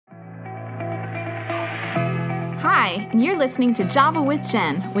Hi, and you're listening to Java with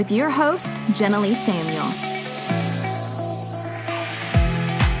Jen with your host, Jenna Lee Samuel.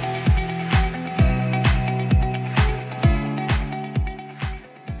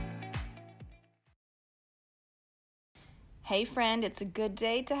 Hey friend, it's a good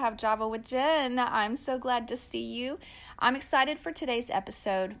day to have Java with Jen. I'm so glad to see you. I'm excited for today's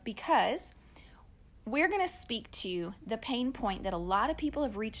episode because we're going to speak to the pain point that a lot of people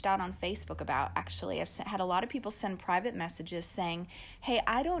have reached out on Facebook about. Actually, I've had a lot of people send private messages saying, hey,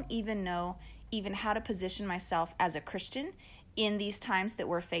 I don't even know how to position myself as a Christian in these times that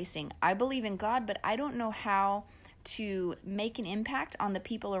we're facing. I believe in God, but I don't know how to make an impact on the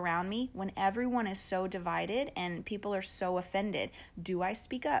people around me when everyone is so divided and people are so offended. Do I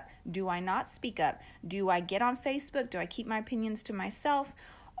speak up? Do I not speak up? Do I get on Facebook? Do I keep my opinions to myself?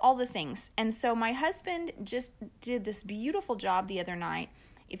 All the things. And so my husband just did this beautiful job the other night.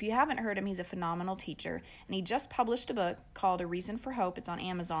 If you haven't heard him, he's a phenomenal teacher, and he just published a book called A Reason for Hope. It's on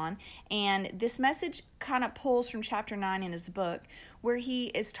Amazon, and this message kind of pulls from chapter 9 in his book, where he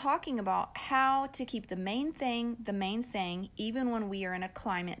is talking about how to keep the main thing, even when we are in a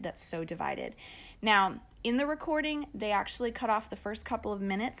climate that's so divided. Now, in the recording, they actually cut off the first couple of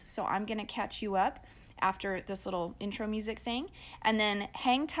minutes, so I'm going to catch you up after this little intro music thing, and then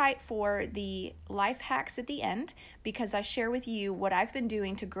hang tight for the life hacks at the end, because I share with you what I've been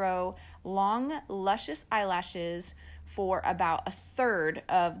doing to grow long, luscious eyelashes for about a third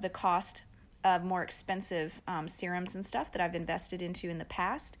of the cost of more expensive serums and stuff that I've invested into in the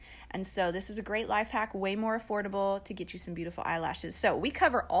past. And so this is a great life hack, way more affordable to get you some beautiful eyelashes. So we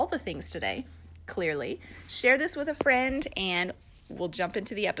cover all the things today, clearly. Share this with a friend, and we'll jump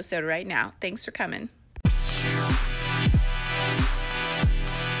into the episode right now. Thanks for coming.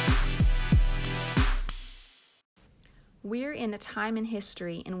 We're in a time in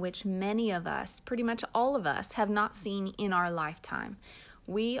history in which many of us, pretty much all of us, have not seen in our lifetime.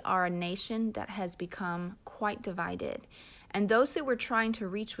 We are a nation that has become quite divided, and those that we're trying to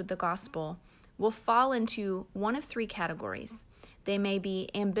reach with the gospel will fall into one of three categories. They may be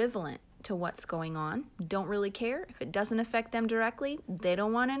ambivalent to what's going on, don't really care. If it doesn't affect them directly, they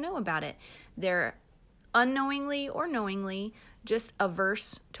don't want to know about it. They're unknowingly or knowingly just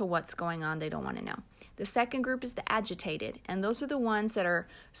averse to what's going on. They don't want to know. The second group is the agitated, and those are the ones that are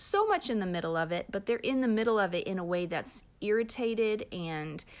so much in the middle of it, but they're in the middle of it in a way that's irritated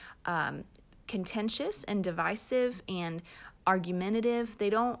and contentious and divisive and argumentative. They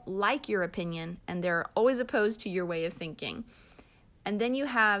don't like your opinion, and they're always opposed to your way of thinking. And then you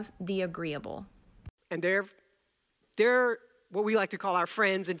have the agreeable. And they're what we like to call our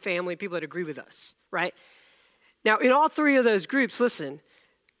friends and family, people that agree with us, right? Now, in all three of those groups, listen,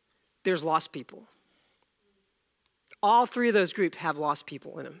 there's lost people. All three of those groups have lost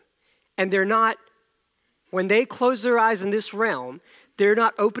people in them. And they're not, when they close their eyes in this realm, they're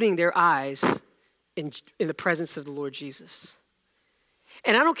not opening their eyes in the presence of the Lord Jesus.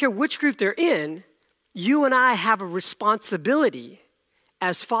 And I don't care which group they're in, you and I have a responsibility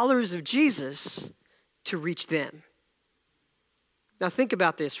as followers of Jesus to reach them. Now think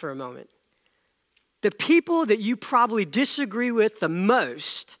about this for a moment. The people that you probably disagree with the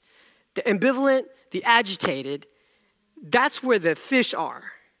most, the ambivalent, the agitated, that's where the fish are.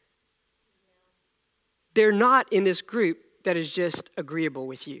 They're not in this group that is just agreeable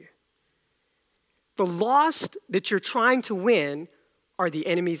with you. The lost that you're trying to win are the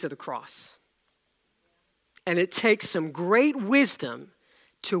enemies of the cross. And it takes some great wisdom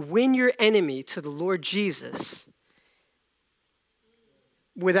to win your enemy to the Lord Jesus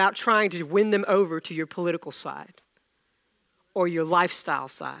without trying to win them over to your political side or your lifestyle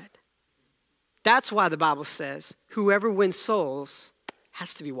side. That's why the Bible says whoever wins souls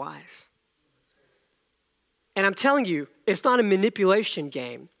has to be wise. And I'm telling you, it's not a manipulation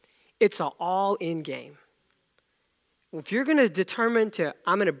game. It's an all-in game. If you're going to determine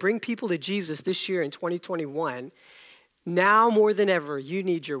I'm going to bring people to Jesus this year in 2021, now more than ever, you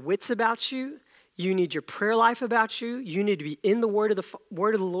need your wits about you. You need your prayer life about you. You need to be in the word of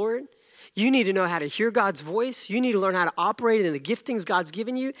the Lord. You need to know how to hear God's voice. You need to learn how to operate in the giftings God's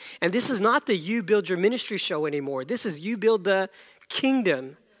given you. And this is not the You Build Your Ministry show anymore. This is You Build the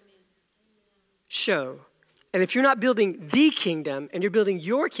Kingdom show. And if you're not building the kingdom and you're building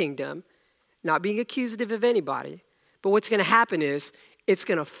your kingdom, not being accusative of anybody, but what's going to happen is it's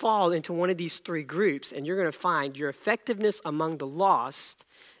going to fall into one of these three groups, and you're going to find your effectiveness among the lost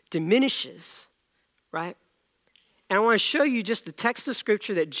diminishes, right? And I want to show you just the text of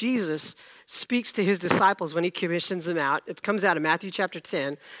scripture that Jesus speaks to his disciples when he commissions them out. It comes out of Matthew chapter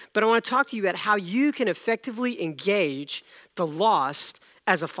 10. But I want to talk to you about how you can effectively engage the lost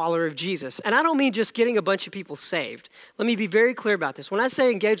as a follower of Jesus. And I don't mean just getting a bunch of people saved. Let me be very clear about this. When I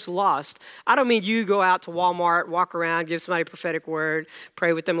say engage the lost, I don't mean you go out to Walmart, walk around, give somebody a prophetic word,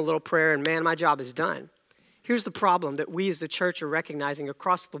 pray with them a little prayer, and man, my job is done. Here's the problem that we as the church are recognizing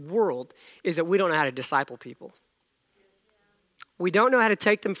across the world is that we don't know how to disciple people. We don't know how to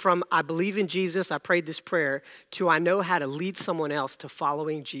take them from, I believe in Jesus, I prayed this prayer, to I know how to lead someone else to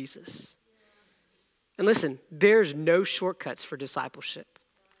following Jesus. And listen, there's no shortcuts for discipleship.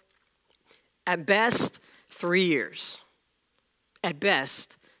 At best, 3 years. At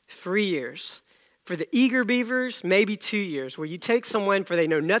best, 3 years. For the eager beavers, maybe 2 years, where you take someone for they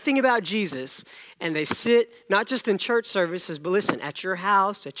know nothing about Jesus and they sit not just in church services, but listen, at your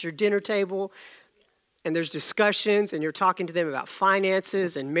house, at your dinner table, and there's discussions and you're talking to them about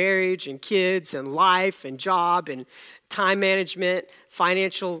finances and marriage and kids and life and job and time management,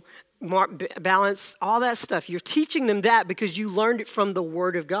 financial balance, all that stuff. You're teaching them that because you learned it from the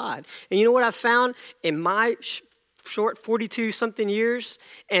Word of God. And you know what I found in my short 42-something years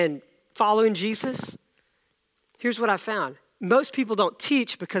and following Jesus? Here's what I found. Most people don't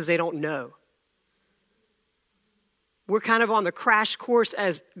teach because they don't know. We're kind of on the crash course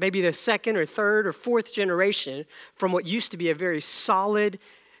as maybe the second or third or fourth generation from what used to be a very solid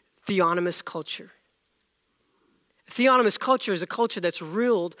theonomous culture. Theonomous culture is a culture that's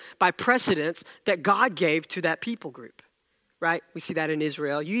ruled by precedents that God gave to that people group, right? We see that in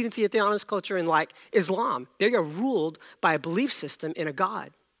Israel. You even see a theonomous culture in like Islam. They are ruled by a belief system in a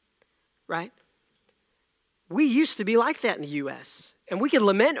God, right? We used to be like that in the U.S., and we can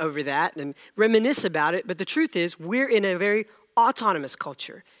lament over that and reminisce about it, but the truth is we're in a very autonomous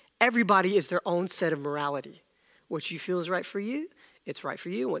culture. Everybody is their own set of morality. What you feel is right for you, it's right for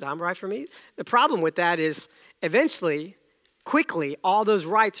you. What I'm right for me. The problem with that is eventually, quickly, all those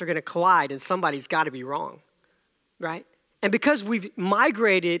rights are going to collide and somebody's got to be wrong, right? And because we've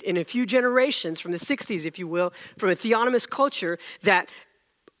migrated in a few generations from the 60s, if you will, from a theonomous culture that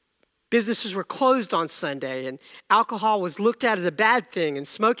businesses were closed on Sunday and alcohol was looked at as a bad thing and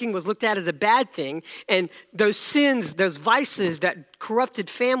smoking was looked at as a bad thing. And those sins, those vices that corrupted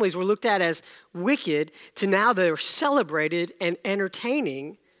families were looked at as wicked to now they're celebrated and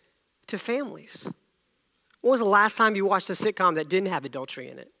entertaining to families. When was the last time you watched a sitcom that didn't have adultery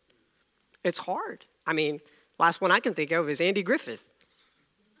in it? It's hard. I mean, last one I can think of is Andy Griffith.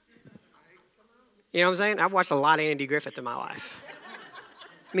 You know what I'm saying? I've watched a lot of Andy Griffith in my life.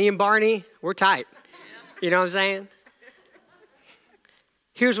 Me and Barney, we're tight. You know what I'm saying?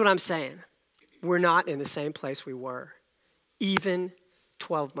 Here's what I'm saying. We're not in the same place we were even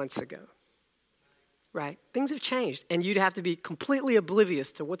 12 months ago, right? Things have changed, and you'd have to be completely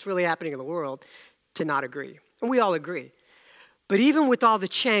oblivious to what's really happening in the world to not agree. And we all agree. But even with all the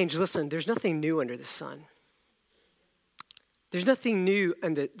change, listen, there's nothing new under the sun. There's nothing new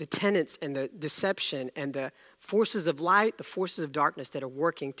in the tenets and the deception and the forces of light, the forces of darkness that are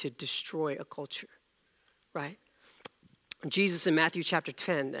working to destroy a culture, right? Jesus in Matthew chapter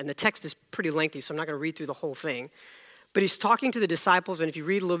 10, and the text is pretty lengthy, so I'm not going to read through the whole thing, but he's talking to the disciples, and if you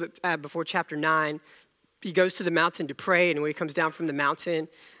read a little bit before chapter 9, he goes to the mountain to pray, and when he comes down from the mountain,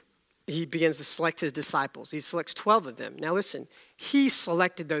 he begins to select his disciples. He selects 12 of them. Now listen, he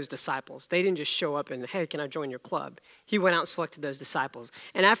selected those disciples. They didn't just show up and, hey, can I join your club? He went out and selected those disciples.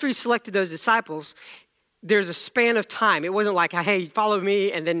 And after he selected those disciples, there's a span of time. It wasn't like, hey, follow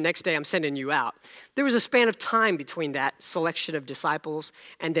me, and then next day I'm sending you out. There was a span of time between that selection of disciples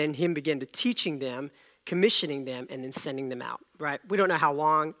and then him begin to teaching them, commissioning them, and then sending them out, right? We don't know how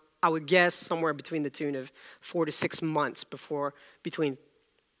long. I would guess somewhere between the tune of 4 to 6 months between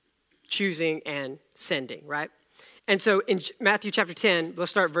choosing and sending, right? And so in Matthew chapter 10, let's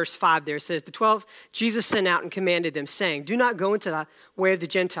start verse 5 there. It says, the 12 Jesus sent out and commanded them, saying, do not go into the way of the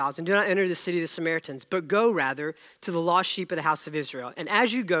Gentiles and do not enter the city of the Samaritans, but go rather to the lost sheep of the house of Israel. And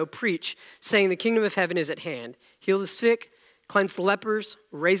as you go, preach, saying the kingdom of heaven is at hand. Heal the sick, cleanse the lepers,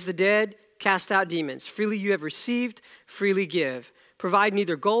 raise the dead, cast out demons. Freely you have received, freely give. Provide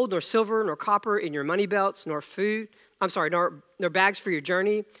neither gold nor silver nor copper in your money belts, nor nor bags for your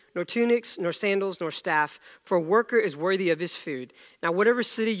journey, nor tunics, nor sandals, nor staff, for a worker is worthy of his food. Now, whatever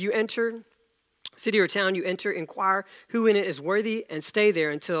city or town you enter, inquire who in it is worthy, and stay there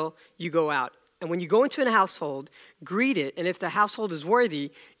until you go out. And when you go into a household, greet it, and if the household is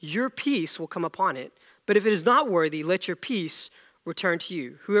worthy, your peace will come upon it. But if it is not worthy, let your peace return to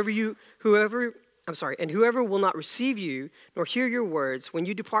you. And whoever will not receive you nor hear your words, when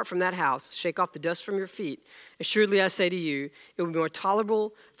you depart from that house, shake off the dust from your feet. Assuredly, I say to you, it will be more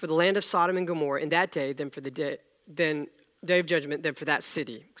tolerable for the land of Sodom and Gomorrah in that day than for the day of judgment than for that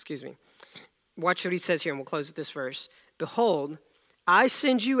city. Watch what he says here, and we'll close with this verse. Behold, I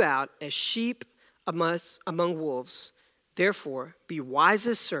send you out as sheep among wolves. Therefore, be wise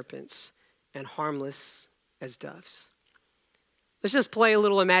as serpents and harmless as doves. Let's just play a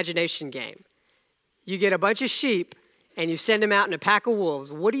little imagination game. You get a bunch of sheep and you send them out in a pack of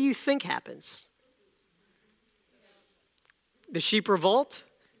wolves. What do you think happens? The sheep revolt?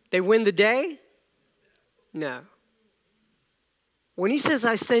 They win the day? No. When he says,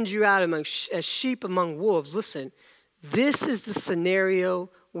 I send you out as sheep among wolves, listen, this is the scenario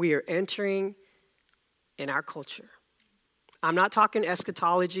we are entering in our culture. I'm not talking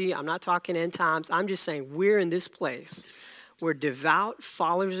eschatology. I'm not talking end times. I'm just saying we're in this place where devout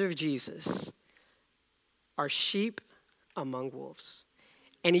followers of Jesus are sheep among wolves.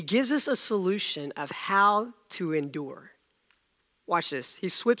 And he gives us a solution of how to endure. Watch this. He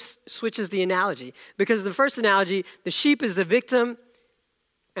switches the analogy. Because the first analogy, the sheep is the victim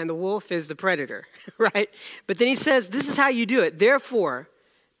and the wolf is the predator, right? But then he says, this is how you do it. Therefore,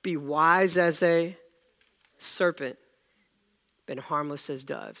 be wise as a serpent, but harmless as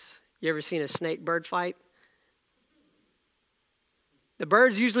doves. You ever seen a snake bird fight? The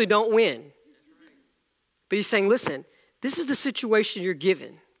birds usually don't win. But he's saying, listen, this is the situation you're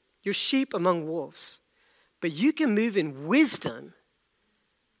given. You're sheep among wolves. But you can move in wisdom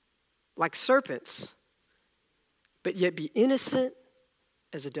like serpents, but yet be innocent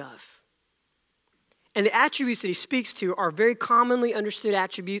as a dove. And the attributes that he speaks to are very commonly understood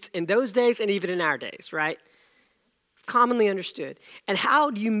attributes in those days and even in our days, right? Commonly understood. And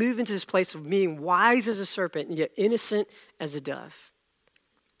how do you move into this place of being wise as a serpent and yet innocent as a dove?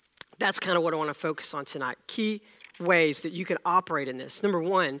 That's kind of what I want to focus on tonight. Key ways that you can operate in this. Number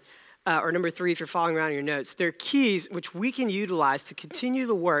one, or number three, if you're following around in your notes, there are keys which we can utilize to continue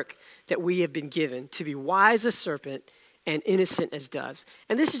the work that we have been given to be wise as serpent and innocent as doves.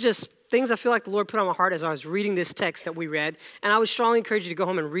 And this is just things I feel like the Lord put on my heart as I was reading this text that we read. And I would strongly encourage you to go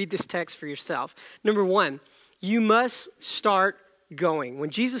home and read this text for yourself. Number one, you must start going.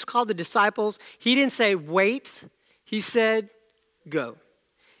 When Jesus called the disciples, he didn't say, wait. He said, go.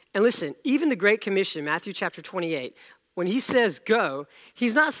 And listen, even the Great Commission, Matthew chapter 28, when he says go,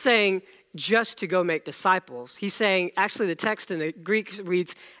 he's not saying just to go make disciples. He's saying, actually the text in the Greek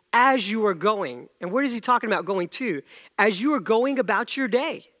reads, as you are going. And where is he talking about going to? As you are going about your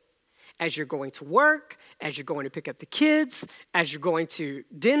day. As you're going to work, as you're going to pick up the kids, as you're going to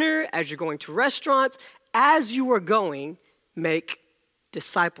dinner, as you're going to restaurants, as you are going, make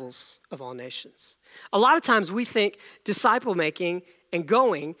disciples of all nations. A lot of times we think disciple making and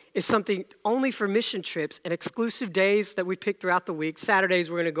going is something only for mission trips and exclusive days that we pick throughout the week. Saturdays,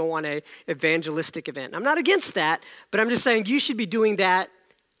 we're going to go on an evangelistic event. I'm not against that, but I'm just saying you should be doing that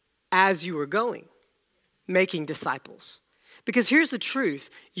as you are going, making disciples. Because here's the truth.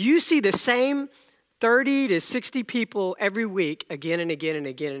 You see the same 30 to 60 people every week again and again and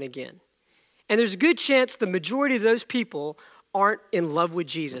again and again. And there's a good chance the majority of those people aren't in love with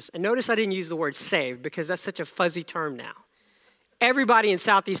Jesus. And notice I didn't use the word saved because that's such a fuzzy term now. Everybody in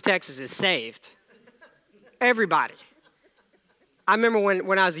Southeast Texas is saved. Everybody. I remember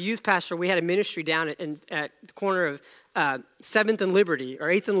when I was a youth pastor, we had a ministry down at the corner of 7th and Liberty, or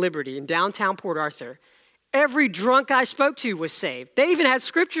 8th and Liberty in downtown Port Arthur. Every drunk I spoke to was saved. They even had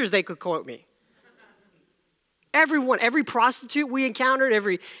scriptures they could quote me. Everyone, every prostitute we encountered,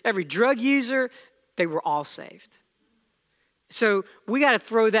 every drug user, they were all saved. So we got to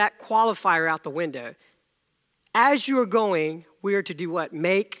throw that qualifier out the window. As you are going, we are to do what?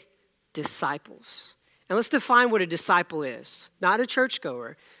 Make disciples. And let's define what a disciple is. Not a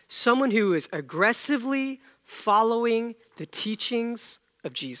churchgoer. Someone who is aggressively following the teachings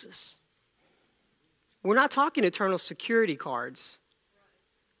of Jesus. We're not talking eternal security cards.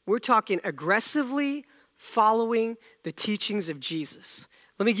 We're talking aggressively following the teachings of Jesus.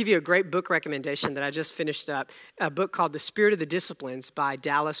 Let me give you a great book recommendation that I just finished up, a book called The Spirit of the Disciplines by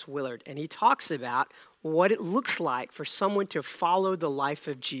Dallas Willard. And he talks about what it looks like for someone to follow the life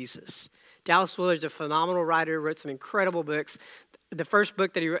of Jesus. Dallas Willard's a phenomenal writer, wrote some incredible books. The first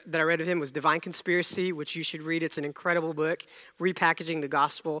book that I read of him was Divine Conspiracy, which you should read. It's an incredible book, repackaging the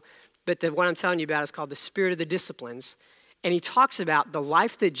gospel. But the one I'm telling you about is called The Spirit of the Disciplines. And he talks about the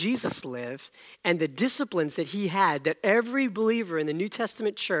life that Jesus lived and the disciplines that he had, that every believer in the New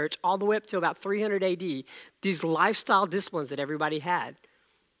Testament church, all the way up to about 300 AD, these lifestyle disciplines that everybody had.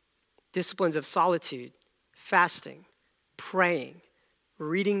 Disciplines of solitude, fasting, praying,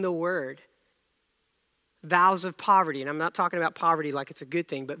 reading the word, vows of poverty. And I'm not talking about poverty like it's a good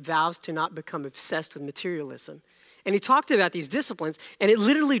thing, but vows to not become obsessed with materialism. And he talked about these disciplines, and it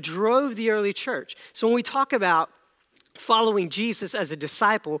literally drove the early church. So when we talk about following Jesus as a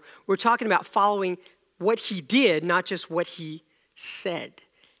disciple, we're talking about following what he did, not just what he said.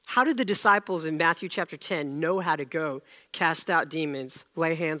 How did the disciples in Matthew chapter 10 know how to go cast out demons,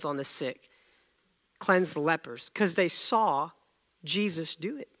 lay hands on the sick, cleanse the lepers? Because they saw Jesus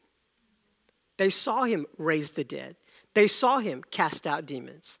do it. They saw him raise the dead. They saw him cast out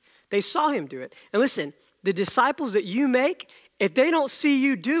demons. They saw him do it. And listen, the disciples that you make, if they don't see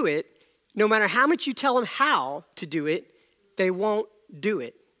you do it, no matter how much you tell them how to do it, they won't do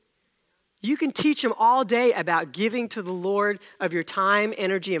it. You can teach them all day about giving to the Lord of your time,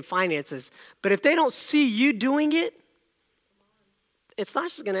 energy, and finances. But if they don't see you doing it, it's not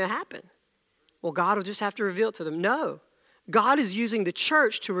just going to happen. Well, God will just have to reveal it to them. No. God is using the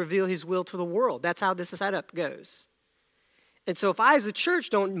church to reveal his will to the world. That's how this setup goes. And so if I as a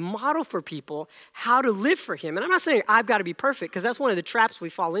church don't model for people how to live for him, and I'm not saying I've got to be perfect, because that's one of the traps we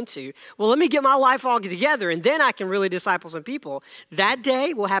fall into. Well, let me get my life all together and then I can really disciple some people. That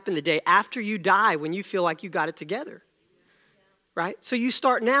day will happen the day after you die, when you feel like you got it together. Right? So you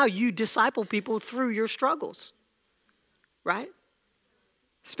start now, you disciple people through your struggles. Right?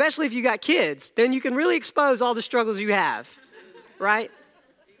 Especially if you got kids, then you can really expose all the struggles you have. Right?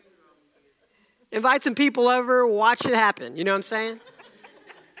 Invite some people over, watch it happen. You know what I'm saying?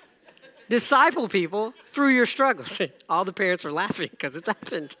 Disciple people through your struggles. All the parents are laughing because it's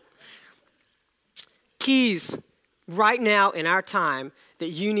happened. Keys right now in our time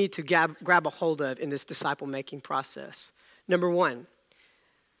that you need to grab a hold of in this disciple-making process. Number one,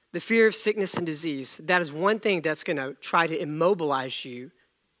 the fear of sickness and disease. That is one thing that's going to try to immobilize you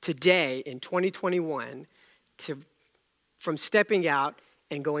today in 2021 from stepping out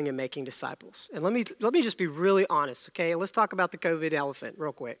and going and making disciples. And let me just be really honest, okay? Let's talk about the COVID elephant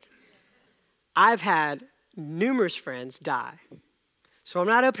real quick. I've had numerous friends die. So I'm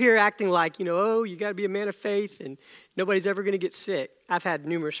not up here acting like, oh, you got to be a man of faith and nobody's ever going to get sick. I've had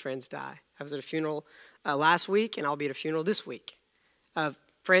numerous friends die. I was at a funeral last week, and I'll be at a funeral this week of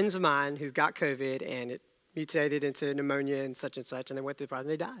friends of mine who got COVID, and it mutated into pneumonia and such, and they went through the process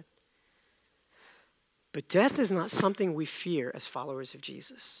and they died. But death is not something we fear as followers of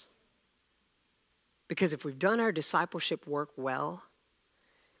Jesus. Because if we've done our discipleship work well,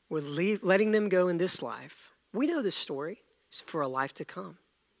 we're letting them go in this life. We know this story is for a life to come,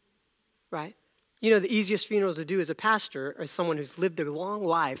 right? The easiest funeral to do as a pastor is someone who's lived a long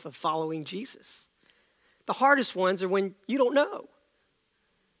life of following Jesus. The hardest ones are when you don't know,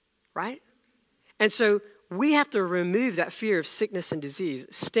 right? And so we have to remove that fear of sickness and disease.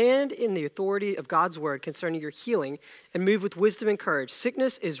 Stand in the authority of God's word concerning your healing and move with wisdom and courage.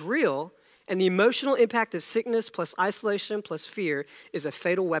 Sickness is real, and the emotional impact of sickness plus isolation plus fear is a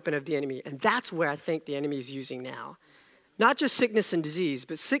fatal weapon of the enemy. And that's where I think the enemy is using now. Not just sickness and disease,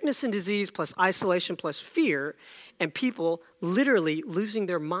 but sickness and disease plus isolation plus fear, and people literally losing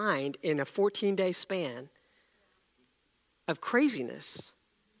their mind in a 14-day span of craziness.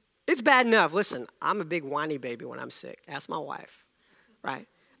 It's bad enough. Listen, I'm a big whiny baby when I'm sick. Ask my wife, right?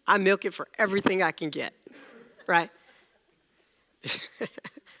 I milk it for everything I can get, right?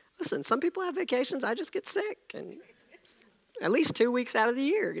 Listen, some people have vacations. I just get sick, and at least 2 weeks out of the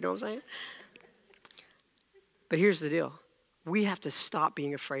year, you know what I'm saying? But here's the deal. We have to stop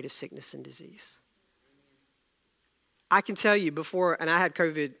being afraid of sickness and disease. I can tell you before, and I had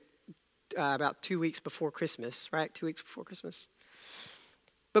COVID about 2 weeks before Christmas, right? 2 weeks before Christmas.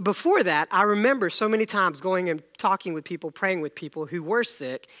 But before that, I remember so many times going and talking with people, praying with people who were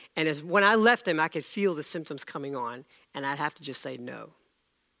sick, and when I left them, I could feel the symptoms coming on, and I'd have to just say, no,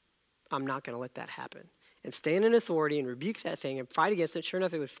 I'm not going to let that happen. And stand in authority and rebuke that thing and fight against it. Sure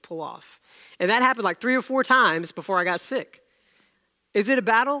enough, it would pull off. And that happened like 3 or 4 times before I got sick. Is it a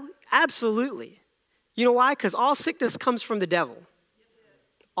battle? Absolutely. You know why? Because all sickness comes from the devil.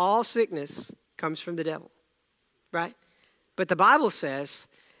 All sickness comes from the devil, right? But the Bible says,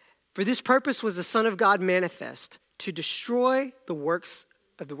 for this purpose was the Son of God manifest, to destroy the works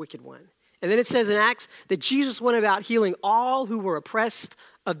of the wicked one. And then it says in Acts that Jesus went about healing all who were oppressed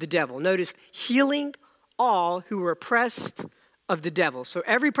of the devil. Notice, healing all who were oppressed of the devil. So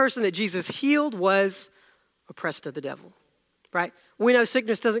every person that Jesus healed was oppressed of the devil, right? We know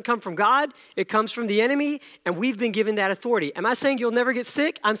sickness doesn't come from God. It comes from the enemy, and we've been given that authority. Am I saying you'll never get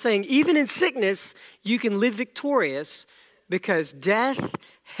sick? I'm saying even in sickness, you can live victorious because death,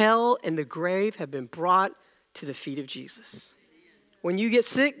 hell, and the grave have been brought to the feet of Jesus. When you get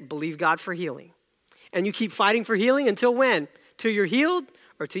sick, believe God for healing. And you keep fighting for healing until when? Till you're healed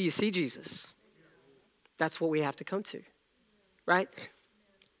or till you see Jesus. That's what we have to come to, right?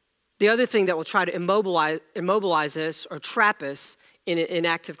 The other thing that will try to immobilize us or trap us in an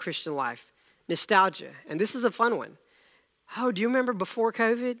inactive Christian life, nostalgia. And this is a fun one. Oh, do you remember before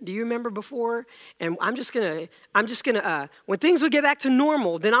COVID? Do you remember before? And I'm just gonna, when things would get back to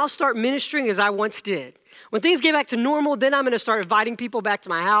normal, then I'll start ministering as I once did. When things get back to normal, then I'm gonna start inviting people back to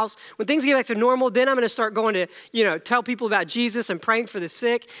my house. When things get back to normal, then I'm gonna start going to, tell people about Jesus and praying for the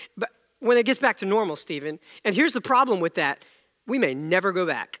sick. But when it gets back to normal, Stephen, and here's the problem with that, we may never go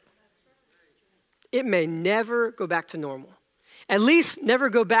back. It may never go back to normal. At least never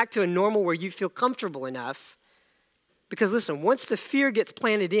go back to a normal where you feel comfortable enough. Because listen, once the fear gets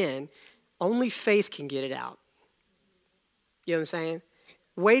planted in, only faith can get it out. You know what I'm saying?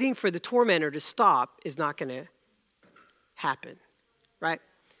 Waiting for the tormentor to stop is not going to happen, right?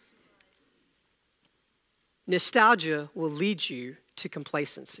 Nostalgia will lead you to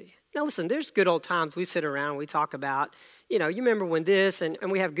complacency. Now listen, there's good old times we sit around and we talk about, you remember when this, and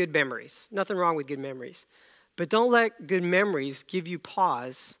we have good memories. Nothing wrong with good memories. But don't let good memories give you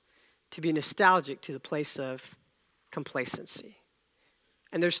pause to be nostalgic to the place of complacency.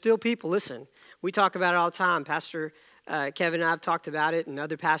 And there's still people, listen, we talk about it all the time. Pastor Kevin and I have talked about it, and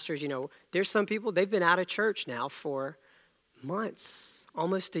other pastors, there's some people, they've been out of church now for months,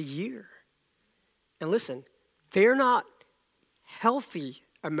 almost a year. And listen, they're not healthy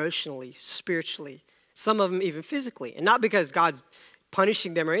emotionally, spiritually, some of them even physically. And not because God's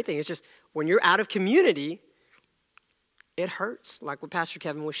punishing them or anything. It's just when you're out of community, it hurts, like what Pastor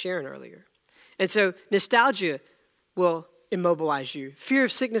Kevin was sharing earlier. And so nostalgia will immobilize you. Fear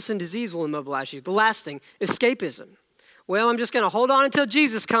of sickness and disease will immobilize you. The last thing, escapism. Well, I'm just going to hold on until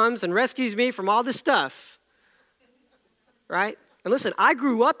Jesus comes and rescues me from all this stuff, right? And listen, I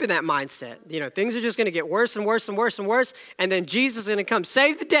grew up in that mindset. Things are just going to get worse and worse and worse and worse, and then Jesus is going to come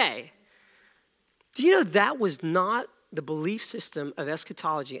save the day. Do you know that was not the belief system of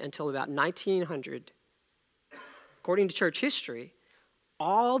eschatology until about 1900? According to church history,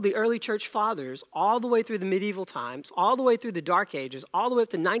 all the early church fathers, all the way through the medieval times, all the way through the Dark Ages, all the way up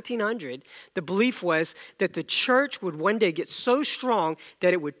to 1900, the belief was that the church would one day get so strong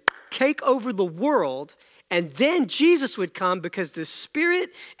that it would take over the world, and then Jesus would come because the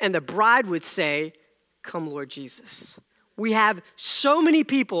Spirit and the bride would say, "Come, Lord Jesus." We have so many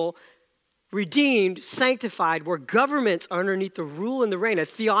people redeemed, sanctified, where governments are underneath the rule and the reign, a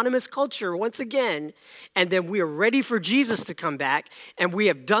theonomous culture once again, and then we are ready for Jesus to come back, and we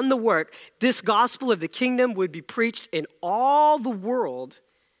have done the work. This gospel of the kingdom would be preached in all the world,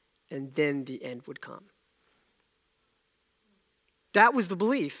 and then the end would come. That was the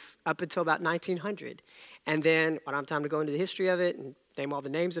belief up until about 1900. And then, I don't have time to go into the history of it and name all the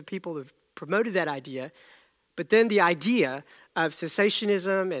names of people who have promoted that idea, but then the idea of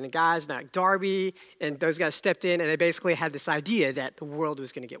cessationism and guys like Darby and those guys stepped in, and they basically had this idea that the world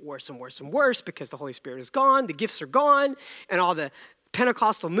was going to get worse and worse and worse because the Holy Spirit is gone, the gifts are gone, and all the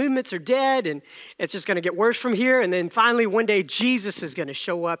Pentecostal movements are dead, and it's just going to get worse from here. And then finally one day Jesus is going to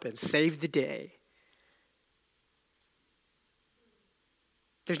show up and save the day.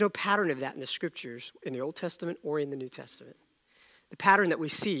 There's no pattern of that in the scriptures in the Old Testament or in the New Testament. The pattern that we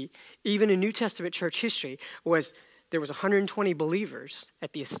see, even in New Testament church history, was there was 120 believers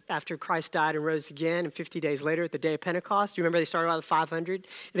after Christ died and rose again, and 50 days later at the day of Pentecost. Do you remember they started out with 500,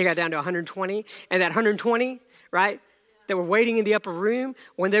 and they got down to 120? And that 120, right, that were waiting in the upper room,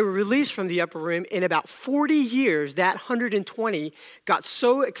 when they were released from the upper room, in about 40 years, that 120 got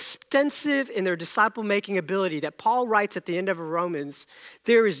so extensive in their disciple-making ability that Paul writes at the end of Romans,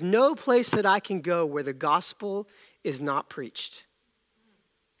 "There is no place that I can go where the gospel is not preached."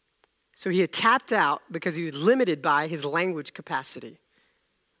 So he had tapped out because he was limited by his language capacity.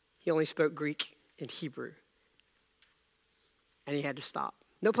 He only spoke Greek and Hebrew. And he had to stop.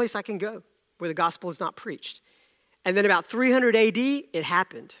 No place I can go where the gospel is not preached. And then about 300 AD, it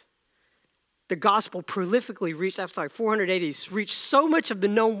happened. The gospel prolifically reached, 400 AD, reached so much of the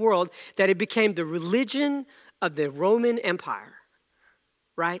known world that it became the religion of the Roman Empire,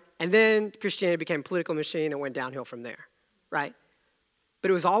 right? And then Christianity became a political machine and went downhill from there, right? But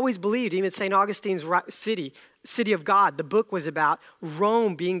it was always believed, even St. Augustine's City of God, the book was about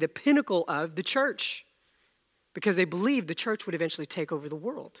Rome being the pinnacle of the church because they believed the church would eventually take over the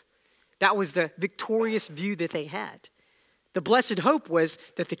world. That was the victorious view that they had. The blessed hope was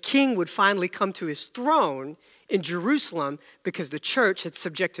that the king would finally come to his throne in Jerusalem because the church had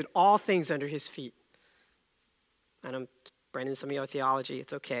subjected all things under his feet. And I'm bringing some of your theology.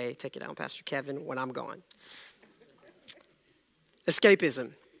 It's okay. Take it down, Pastor Kevin, when I'm going.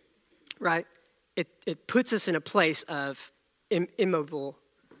 Escapism, right? It puts us in a place of immobile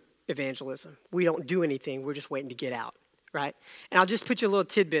evangelism. We don't do anything. We're just waiting to get out, right? And I'll just put you a little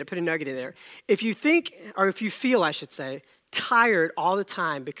tidbit, put a nugget in there. If you think, or if you feel, I should say, tired all the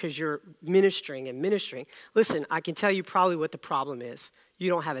time because you're ministering and ministering, listen, I can tell you probably what the problem is. You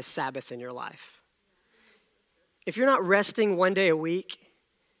don't have a Sabbath in your life. If you're not resting one day a week,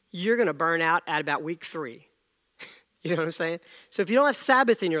 you're going to burn out at about week 3. You know what I'm saying? So if you don't have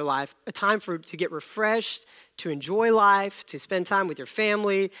Sabbath in your life, a time to get refreshed, to enjoy life, to spend time with your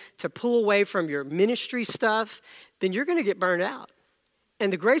family, to pull away from your ministry stuff, then you're going to get burned out.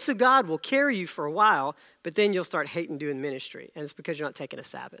 And the grace of God will carry you for a while, but then you'll start hating doing ministry. And it's because you're not taking a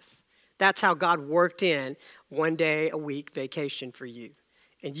Sabbath. That's how God worked in one day a week vacation for you.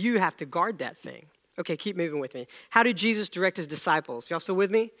 And you have to guard that thing. Okay, keep moving with me. How did Jesus direct his disciples? Y'all still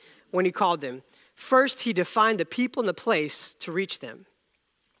with me? When he called them. First, he defined the people and the place to reach them.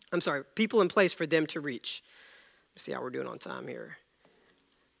 People and place for them to reach. Let's see how we're doing on time here.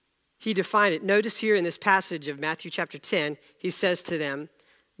 He defined it. Notice here in this passage of Matthew chapter 10, he says to them,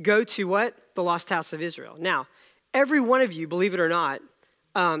 go to what? The lost house of Israel. Now, every one of you, believe it or not,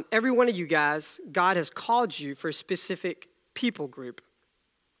 every one of you guys, God has called you for a specific people group.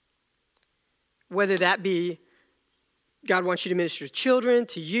 Whether that be God wants you to minister to children,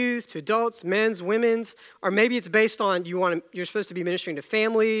 to youth, to adults, men's, women's, or maybe it's based on you're supposed to be ministering to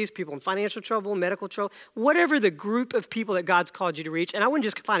families, people in financial trouble, medical trouble, whatever the group of people that God's called you to reach. And I wouldn't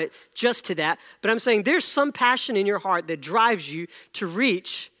just confine it just to that, but I'm saying there's some passion in your heart that drives you to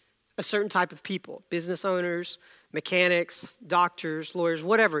reach a certain type of people, business owners, mechanics, doctors, lawyers,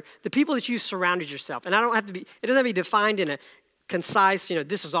 whatever, the people that you surrounded yourself. And it doesn't have to be defined in a concise,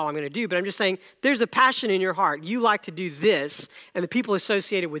 this is all I'm going to do. But I'm just saying there's a passion in your heart. You like to do this, and the people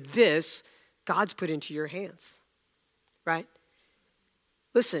associated with this, God's put into your hands, right?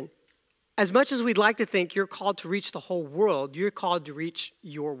 Listen, as much as we'd like to think you're called to reach the whole world, you're called to reach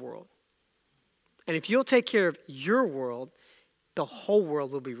your world. And if you'll take care of your world, the whole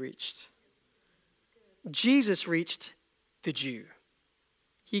world will be reached. Jesus reached the Jew.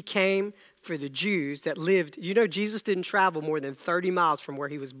 He came for the Jews that lived. Jesus didn't travel more than 30 miles from where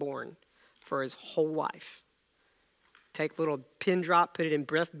he was born for his whole life. Take a little pin drop, put it in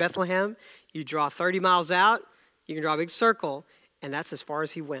Bethlehem. You draw 30 miles out, you can draw a big circle, and that's as far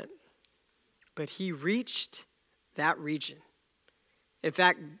as he went. But he reached that region. In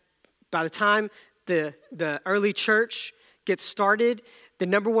fact, by the time the early church gets started, the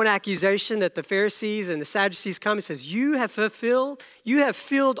number one accusation that the Pharisees and the Sadducees come and says, you have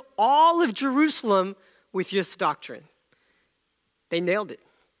filled all of Jerusalem with your doctrine. They nailed it,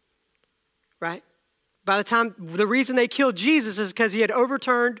 right? By the time, the reason they killed Jesus is because he had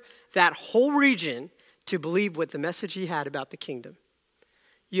overturned that whole region to believe what the message he had about the kingdom.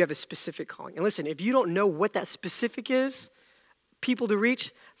 You have a specific calling. And listen, if you don't know what that specific is, people to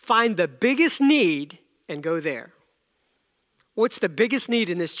reach, find the biggest need and go there. What's the biggest need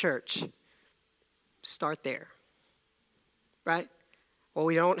in this church? Start there, right? Well,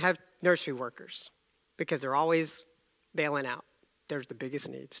 we don't have nursery workers because they're always bailing out. There's the biggest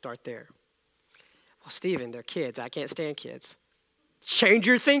need. Start there. Well, Stephen, they're kids. I can't stand kids. Change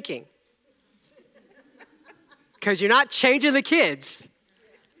your thinking. Because you're not changing the kids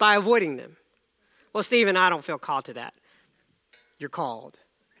by avoiding them. Well, Stephen, I don't feel called to that. You're called.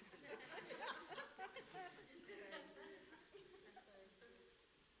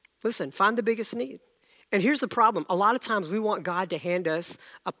 Listen, find the biggest need. And here's the problem. A lot of times we want God to hand us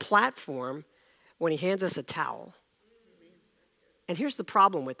a platform when he hands us a towel. And here's the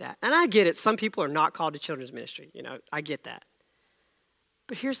problem with that. And I get it. Some people are not called to children's ministry. I get that.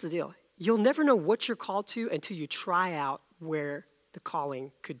 But here's the deal. You'll never know what you're called to until you try out where the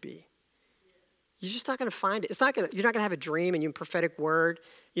calling could be. You're just not going to find it. You're not going to have a dream and a prophetic word.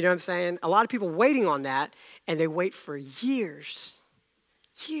 You know what I'm saying? A lot of people waiting on that, and they wait for years.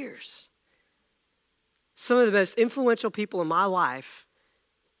 Years. Some of the most influential people in my life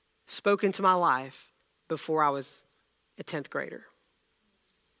spoke into my life before I was a 10th grader.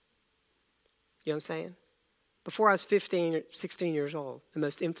 You know what I'm saying? Before I was 15 or 16 years old, the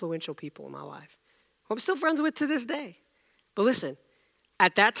most influential people in my life, who I'm still friends with to this day. But listen,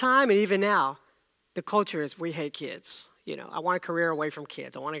 at that time and even now, the culture is we hate kids. I want a career away from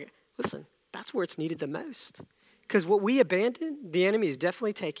kids. Listen, that's where it's needed the most. Because what we abandon, the enemy is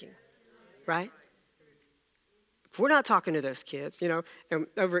definitely taking, right? If we're not talking to those kids, and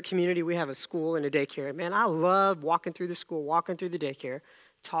over at Community, we have a school and a daycare. Man, I love walking through the school, walking through the daycare,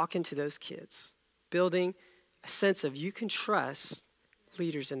 talking to those kids, building a sense of you can trust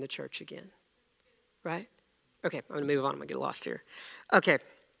leaders in the church again, right? Okay, I'm going to move on. I'm going to get lost here. Okay,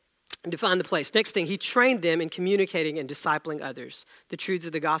 define the place. Next thing, he trained them in communicating and discipling others, the truths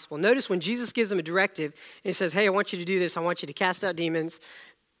of the gospel. Notice when Jesus gives them a directive and he says, hey, I want you to do this. I want you to cast out demons,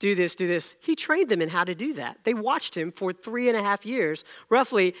 do this, do this. He trained them in how to do that. They watched him for 3.5 years.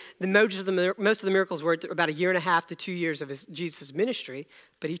 Roughly, most of the miracles were about 1.5 to 2 years of Jesus' ministry,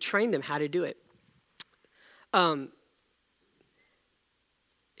 but he trained them how to do it.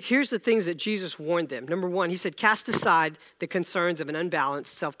 Here's the things that Jesus warned them. Number one, he said, cast aside the concerns of an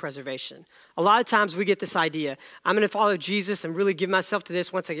unbalanced self-preservation. A lot of times we get this idea, I'm going to follow Jesus and really give myself to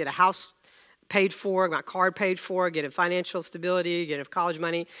this once I get a house paid for, my car paid for, get a financial stability, get a college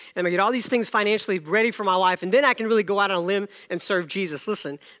money, and I'm going to get all these things financially ready for my life, and then I can really go out on a limb and serve Jesus.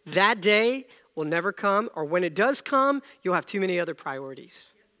 Listen, that day will never come, or when it does come, you'll have too many other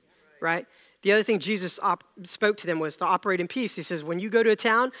priorities, right? The other thing Jesus spoke to them was to operate in peace. He says, when you go to a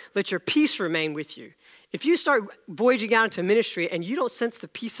town, let your peace remain with you. If you start voyaging out into ministry and you don't sense the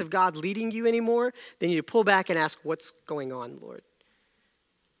peace of God leading you anymore, then you need to pull back and ask, what's going on, Lord?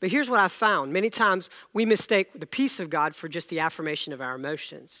 But here's what I've found. Many times we mistake the peace of God for just the affirmation of our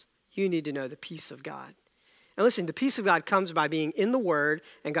emotions. You need to know the peace of God. And listen, the peace of God comes by being in the Word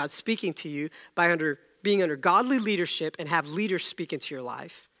and God speaking to you, by being under godly leadership and have leaders speak into your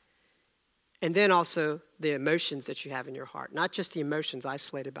life. And then also the emotions that you have in your heart, not just the emotions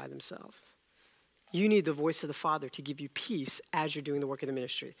isolated by themselves. You need the voice of the Father to give you peace as you're doing the work of the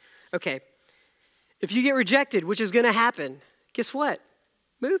ministry. Okay, if you get rejected, which is going to happen, guess what?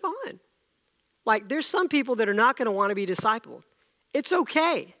 Move on. Like, there's some people that are not going to want to be discipled. It's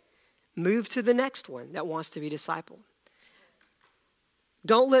okay. Move to the next one that wants to be discipled.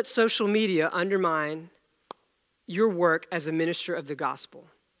 Don't let social media undermine your work as a minister of the gospel.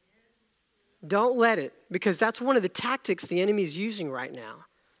 Don't let it, because that's one of the tactics the enemy is using right now,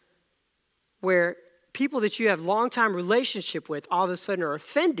 where people that you have long-time relationship with all of a sudden are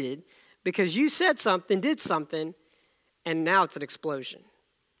offended because you said something, did something, and now it's an explosion,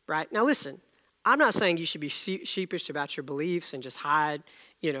 right? Now listen, I'm not saying you should be sheepish about your beliefs and just hide,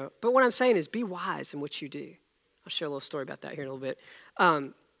 but what I'm saying is be wise in what you do. I'll share a little story about that here in a little bit.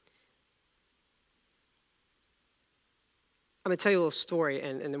 I'm going to tell you a little story,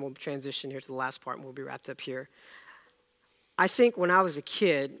 and then we'll transition here to the last part, and we'll be wrapped up here. I think when I was a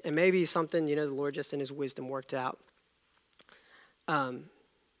kid, and maybe something, the Lord just in his wisdom worked out.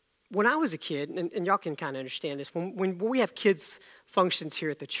 When I was a kid, and y'all can kind of understand this, when we have kids' functions here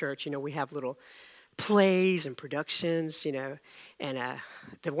at the church, we have little plays and productions, and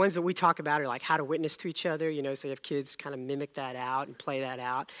the ones that we talk about are like how to witness to each other, so you have kids kind of mimic that out and play that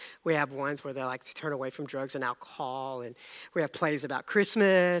out. We have ones where they like to turn away from drugs and alcohol, and we have plays about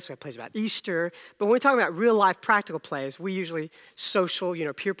Christmas, we have plays about Easter, but when we talk about real life practical plays, we usually social,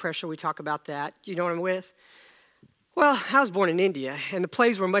 peer pressure, we talk about that, you know what I'm with? Well, I was born in India, and the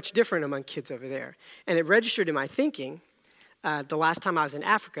plays were much different among kids over there, and it registered in my thinking. The last time I was in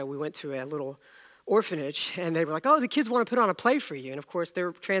Africa, we went to a little orphanage, and they were like, oh, the kids want to put on a play for you. And of course,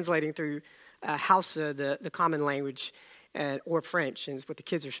 they're translating through Hausa, the common language, or French, is what the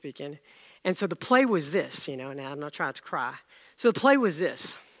kids are speaking. And so the play was this, now I'm not trying to cry. So the play was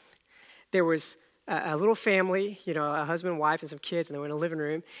this. There was a little family, a husband, wife, and some kids, and they were in a living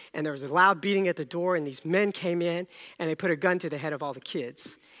room, and there was a loud beating at the door, and these men came in, and they put a gun to the head of all the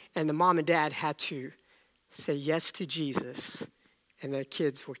kids. And the mom and dad had to say yes to Jesus, and the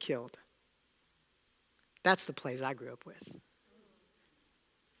kids were killed. That's the plays I grew up with.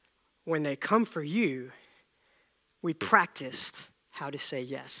 When they come for you, we practiced how to say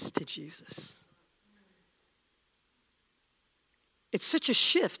yes to Jesus. It's such a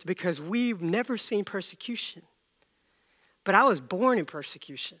shift because we've never seen persecution. But I was born in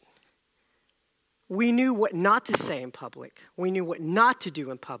persecution. We knew what not to say in public. We knew what not to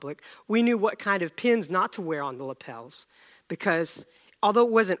do in public. We knew what kind of pins not to wear on the lapels. Because although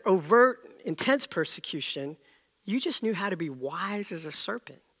it wasn't overt, intense persecution, you just knew how to be wise as a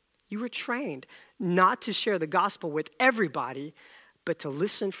serpent. You were trained not to share the gospel with everybody, but to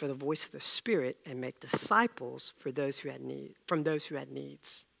listen for the voice of the Spirit and make disciples for those who had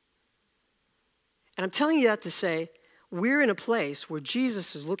needs. And I'm telling you that to say, we're in a place where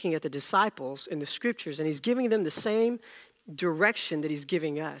Jesus is looking at the disciples in the scriptures, and he's giving them the same direction that he's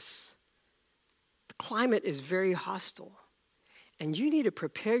giving us. The climate is very hostile. And you need to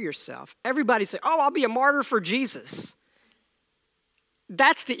prepare yourself. Everybody say, oh, I'll be a martyr for Jesus.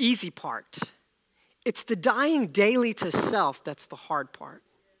 That's the easy part. It's the dying daily to self that's the hard part.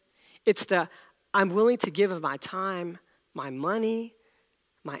 It's the I'm willing to give of my time, my money,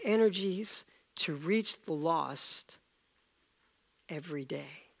 my energies to reach the lost every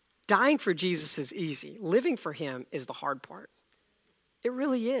day. Dying for Jesus is easy. Living for him is the hard part. It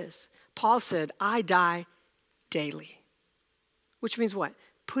really is. Paul said, I die daily. Which means what?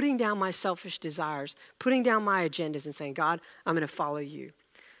 Putting down my selfish desires, putting down my agendas and saying, God, I'm going to follow you.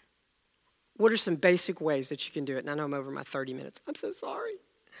 What are some basic ways that you can do it? And I know I'm over my 30 minutes. I'm so sorry.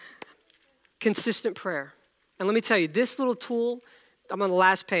 Consistent prayer. And let me tell you, this little tool, I'm on the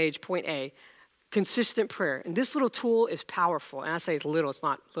last page, point A, consistent prayer. And this little tool is powerful. And I say it's little, it's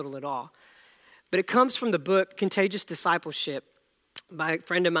not little at all. But it comes from the book Contagious Discipleship by a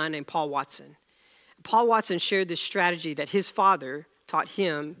friend of mine named Paul Watson. Paul Watson shared this strategy that his father taught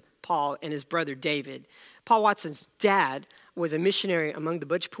him, Paul, and his brother David. Paul Watson's dad was a missionary among the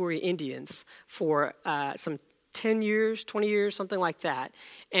Bhojpuri Indians for some 10 years, 20 years, something like that.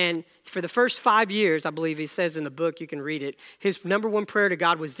 And for the first 5 years, I believe he says in the book, you can read it, his number one prayer to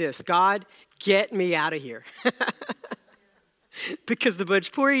God was this: God, get me out of here. Because the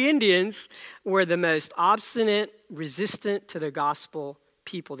Bhojpuri Indians were the most obstinate, resistant to the gospel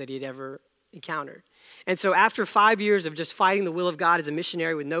people that he'd ever encountered. And so after 5 years of just fighting the will of God as a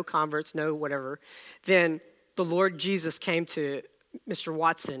missionary with no converts, no whatever, then the Lord Jesus came to Mr.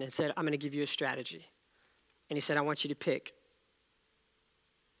 Watson and said, I'm going to give you a strategy. And he said, I want you to pick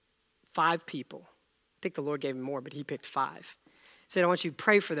 5 people. I think the Lord gave him more, but he picked 5. He said, I want you to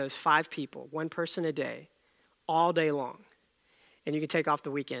pray for those 5 people, one person a day, all day long. And you can take off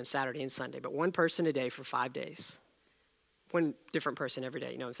the weekend, Saturday and Sunday, but one person a day for 5 days. One different person every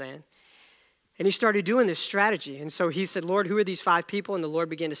day, you know what I'm saying? And he started doing this strategy. And so he said, Lord, who are these 5 people? And the Lord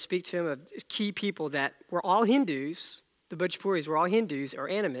began to speak to him of key people that were all Hindus. The Bhojpuris were all Hindus or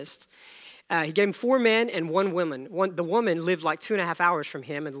animists. He gave him 4 men and 1 woman. The woman lived like 2.5 hours from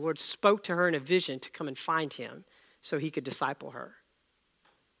him, and the Lord spoke to her in a vision to come and find him so he could disciple her.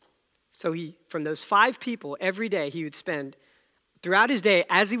 So from those 5 people, every day he would spend throughout his day,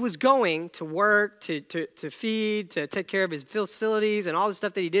 as he was going to work, to feed, to take care of his facilities and all the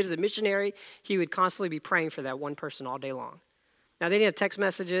stuff that he did as a missionary, he would constantly be praying for that one person all day long. Now, they didn't have text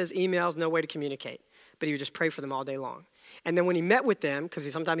messages, emails, no way to communicate, but he would just pray for them all day long. And then when he met with them,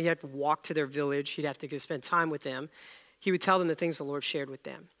 because sometimes he'd have to walk to their village, he'd have to spend time with them, he would tell them the things the Lord shared with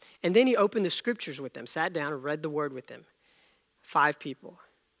them. And then he opened the scriptures with them, sat down and read the word with them. 5 people.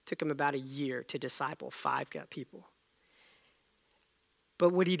 It took him about a year to disciple 5 people.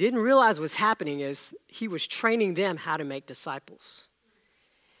 But what he didn't realize was happening is he was training them how to make disciples.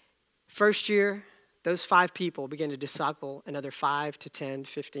 First year, those 5 people began to disciple another 5 to 10,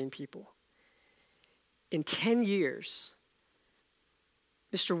 15 people. In 10 years,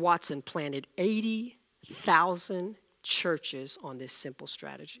 Mr. Watson planted 80,000 churches on this simple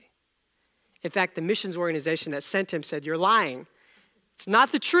strategy. In fact, the missions organization that sent him said, you're lying. It's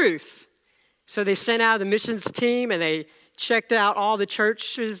not the truth. So they sent out the missions team and they checked out all the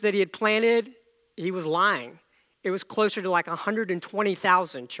churches that he had planted. He was lying. It was closer to like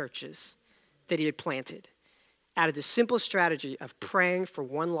 120,000 churches that he had planted out of the simple strategy of praying for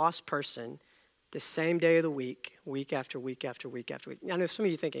one lost person the same day of the week, week after week after week after week. I know some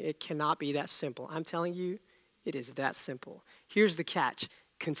of you thinking, it cannot be that simple. I'm telling you, it is that simple. Here's the catch: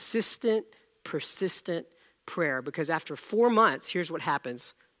 consistent, persistent prayer, because after 4 months, here's what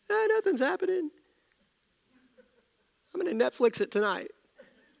happens. Nothing's happening. I'm going to Netflix it tonight,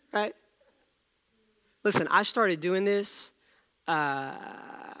 right? Listen, I started doing this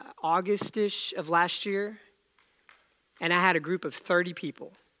August-ish of last year, and I had a group of 30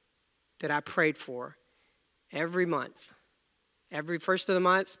 people that I prayed for every month. Every first of the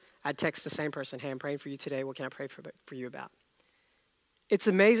month, I'd text the same person, hey, I'm praying for you today. What can I pray for you about? It's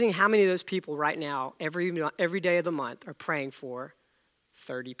amazing how many of those people right now, every day of the month, are praying for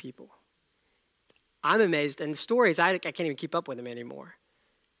 30 people. I'm amazed. And the stories, I can't even keep up with them anymore.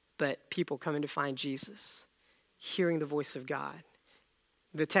 But people coming to find Jesus, hearing the voice of God,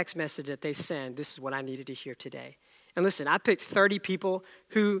 the text message that they send, this is what I needed to hear today. And listen, I picked 30 people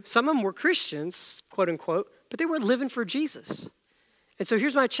who, some of them were Christians, quote unquote, but they were living for Jesus. And so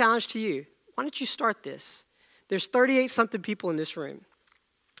here's my challenge to you. Why don't you start this? There's 38-something people in this room.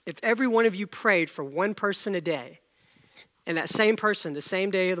 If every one of you prayed for one person a day, and that same person, the same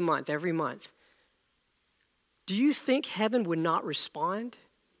day of the month, every month, do you think heaven would not respond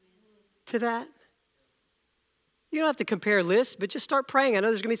to that? You don't have to compare lists, but just start praying. I know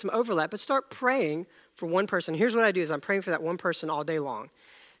there's going to be some overlap, but start praying for one person. Here's what I do is I'm praying for that one person all day long.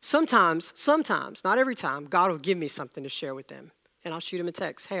 Sometimes, not every time, God will give me something to share with them. And I'll shoot him a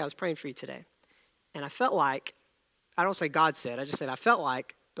text. Hey, I was praying for you today. And I felt like, I don't say God said, I just said I felt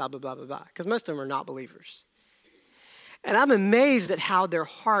like blah, blah, blah, blah, blah. Because most of them are not believers. And I'm amazed at how their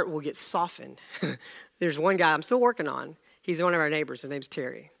heart will get softened. There's one guy I'm still working on. He's one of our neighbors. His name's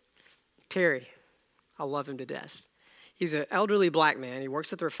Terry. Terry, I love him to death. He's an elderly black man. He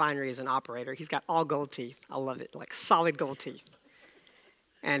works at the refinery as an operator. He's got all gold teeth. I love it, like solid gold teeth.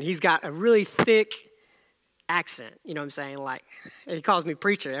 And he's got a really thick accent. You know what I'm saying? Like, he calls me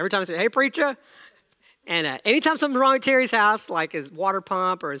preacher. Every time I say, hey, preacher. And anytime something's wrong at Terry's house, like his water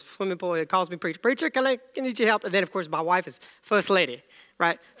pump or his swimming pool, he calls me preacher. Preacher, can I need your help? And then, of course, my wife is first lady,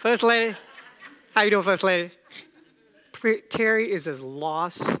 right? First lady. How you doing, first lady? Terry is as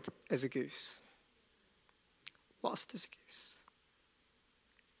lost as a goose. Lost as a goose.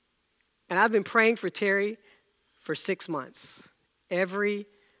 And I've been praying for Terry for 6 months.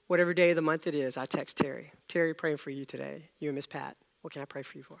 Whatever day of the month it is, I text Terry. Terry, praying for you today. You and Miss Pat. What can I pray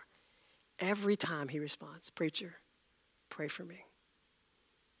for you for? Every time he responds, preacher, pray for me.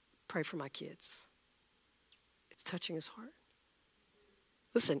 Pray for my kids. It's touching his heart.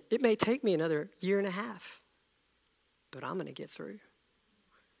 Listen, it may take me another year and a half, but I'm going to get through.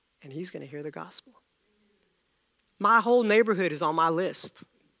 And he's going to hear the gospel. My whole neighborhood is on my list.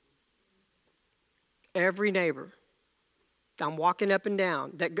 Every neighbor. I'm walking up and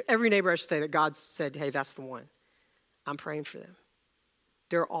down. Every neighbor, I should say, that God said, hey, that's the one. I'm praying for them.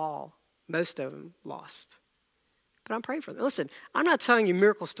 They're all, most of them, lost. But I'm praying for them. Listen, I'm not telling you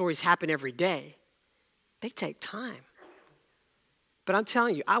miracle stories happen every day. They take time. But I'm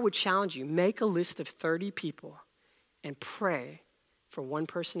telling you, I would challenge you, make a list of 30 people and pray for one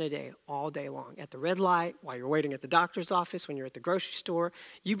person a day, all day long. At the red light, while you're waiting at the doctor's office, when you're at the grocery store,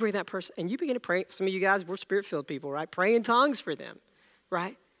 you bring that person and you begin to pray. Some of you guys, we're spirit-filled people, right? Pray in tongues for them,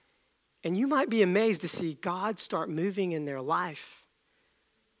 right? And you might be amazed to see God start moving in their life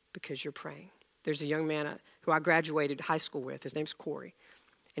because you're praying. There's a young man who I graduated high school with. His name's Corey.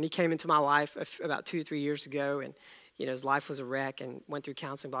 And he came into my life about 2 or 3 years ago, and his life was a wreck and went through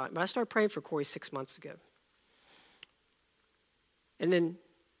counseling. But I started praying for Corey 6 months ago. And then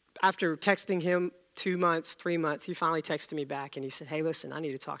after texting him 2 months, 3 months, he finally texted me back, and he said, hey, listen, I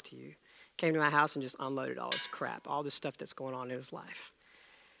need to talk to you. Came to my house and just unloaded all his crap, all this stuff that's going on in his life.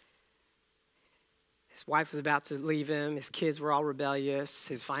 His wife was about to leave him. His kids were all rebellious.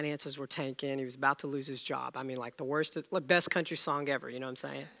 His finances were tanking. He was about to lose his job. I mean, like the best country song ever, you know what I'm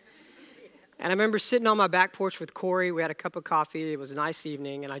saying? And I remember sitting on my back porch with Corey. We had a cup of coffee. It was a nice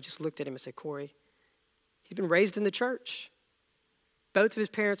evening, and I just looked at him and said, Corey, he'd been raised in the church. Both of his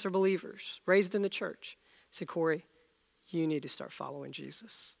parents are believers, raised in the church. I said, Corey, you need to start following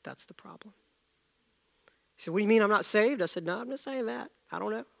Jesus. That's the problem. He said, what do you mean I'm not saved? I said, no, I'm not saying that. I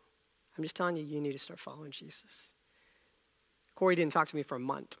don't know. I'm just telling you, you need to start following Jesus. Corey didn't talk to me for a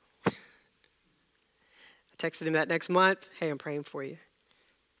month. I texted him that next month, hey, I'm praying for you.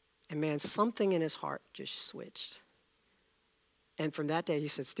 And man, something in his heart just switched. And from that day, he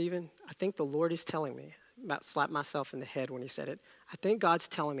said, Stephen, I think the Lord is telling me, I about slapped myself in the head when he said it, I think God's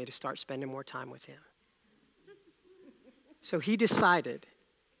telling me to start spending more time with him. So he decided,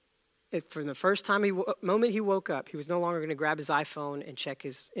 from the first moment he woke up, he was no longer going to grab his iPhone and check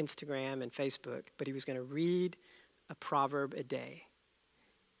his Instagram and Facebook, but he was going to read a proverb a day.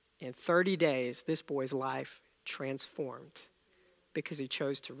 In 30 days, this boy's life transformed because he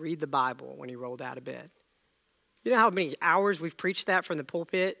chose to read the Bible when he rolled out of bed. You know how many hours we've preached that from the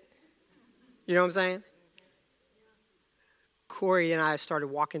pulpit? You know what I'm saying? Corey and I started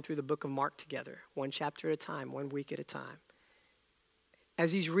walking through the book of Mark together, one chapter at a time, 1 week at a time.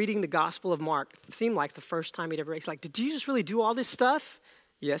 As he's reading the Gospel of Mark, it seemed like the first time he'd ever, he's like, did Jesus really do all this stuff?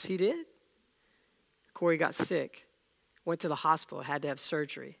 Yes, he did. Corey got sick, went to the hospital, had to have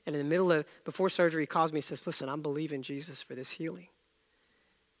surgery. And in the before surgery, he calls me and says, listen, I'm believing Jesus for this healing.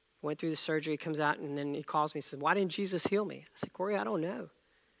 Went through the surgery, comes out, and then he calls me and says, why didn't Jesus heal me? I said, Corey, I don't know.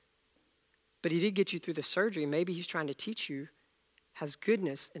 But he did get you through the surgery. Maybe he's trying to teach you has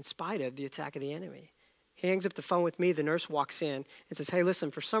goodness in spite of the attack of the enemy. He hangs up the phone with me. The nurse walks in and says, hey,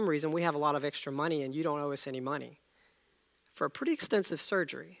 listen, for some reason, we have a lot of extra money, and you don't owe us any money for a pretty extensive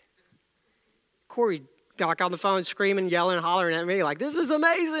surgery. Corey got on the phone screaming, yelling, hollering at me like, this is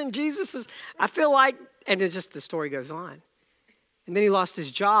amazing. Jesus is, I feel like, and it's just the story goes on. And then he lost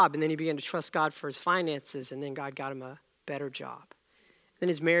his job, and then he began to trust God for his finances, and then God got him a better job. Then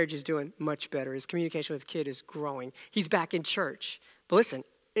his marriage is doing much better. His communication with the kid is growing. He's back in church. But listen,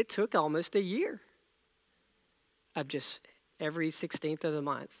 it took almost a year of just every 16th of the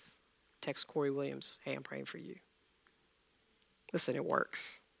month, text Corey Williams, hey, I'm praying for you. Listen, it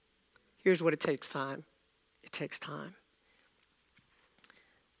works. Here's what it takes time. It takes time.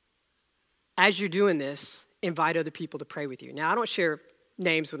 As you're doing this, invite other people to pray with you. Now, I don't share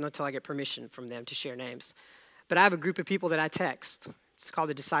names until I get permission from them to share names. But I have a group of people that I text. It's called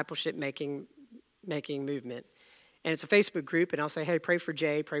the Discipleship Making Movement. And it's a Facebook group, and I'll say, hey, pray for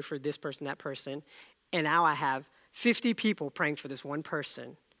Jay, pray for this person, that person. And now I have 50 people praying for this one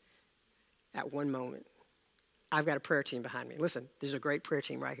person at one moment. I've got a prayer team behind me. Listen, there's a great prayer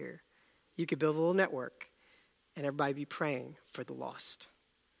team right here. You could build a little network. and everybody be praying for the lost.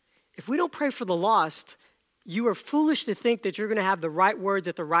 If we don't pray for the lost, you are foolish to think that you're going to have the right words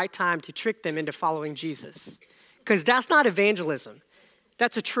at the right time to trick them into following Jesus. Because that's not evangelism.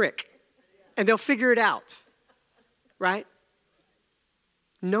 That's a trick. And they'll figure it out, right?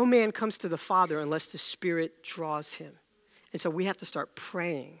 No man comes to the Father unless the Spirit draws him. And so we have to start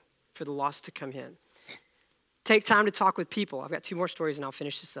praying for the lost to come in. Take time to talk with people. I've got 2 more stories and I'll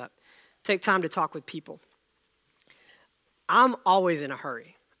finish this up. Take time to talk with people. I'm always in a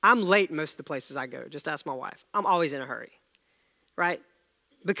hurry. I'm late most of the places I go. Just ask my wife. I'm always in a hurry, right?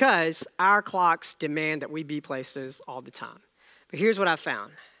 Because our clocks demand that we be places all the time. But here's what I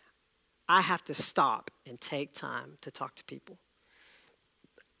found. I have to stop and take time to talk to people.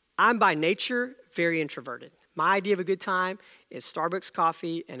 I'm by nature very introverted. My idea of a good time is Starbucks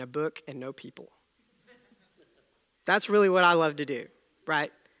coffee and a book and no people. That's really what I love to do,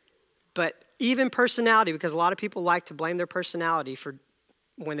 right? But even personality, because a lot of people like to blame their personality for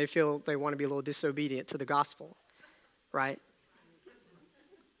when they feel they want to be a little disobedient to the gospel, right?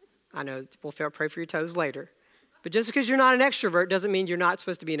 I know we'll pray for your toes later. But just because you're not an extrovert doesn't mean you're not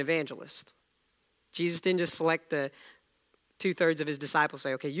supposed to be an evangelist. Jesus didn't just select the 2/3 of his disciples,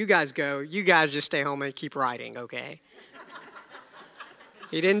 say, okay, you guys go, you guys just stay home and keep writing, okay?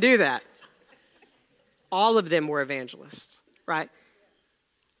 He didn't do that. All of them were evangelists, right?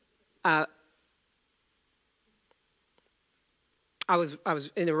 I was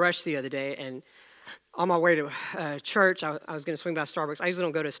in a rush the other day, and on my way to church, I was going to swing by Starbucks. I usually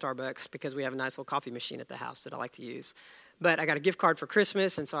don't go to Starbucks because we have a nice little coffee machine at the house that I like to use. But I got a gift card for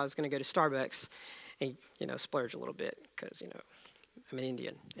Christmas, and so I was going to go to Starbucks and, splurge a little bit because, I'm an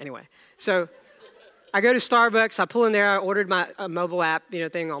Indian. Anyway, so I go to Starbucks. I pull in there. I ordered my mobile app,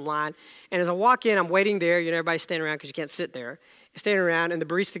 thing online. And as I walk in, I'm waiting there. Everybody's standing around because you can't sit there. Standing around, and the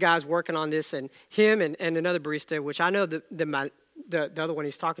barista guy's working on this, and him and another barista, which I know the other one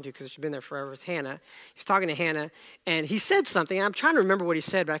he's talking to because she's been there forever is Hannah. He's talking to Hannah, and he said something. And I'm trying to remember what he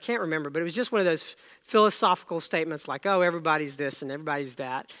said, but I can't remember. But it was just one of those philosophical statements like, oh, everybody's this and everybody's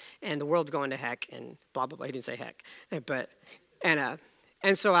that, and the world's going to heck, and blah, blah, blah. He didn't say heck.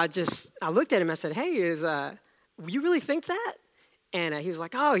 And so I looked at him. I said, hey, you really think that? And he was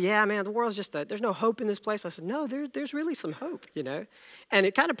like, oh, yeah, man, the world's just, there's no hope in this place. I said, no, there's really some hope, And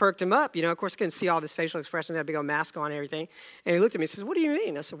it kind of perked him up, Of course, I couldn't see all of his facial expressions. He had a big old mask on and everything. And he looked at me and says, what do you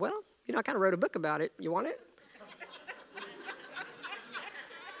mean? I said, well, I kind of wrote a book about it. You want it?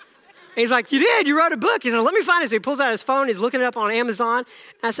 He's like, you did? You wrote a book? He said, let me find it. So he pulls out his phone. He's looking it up on Amazon.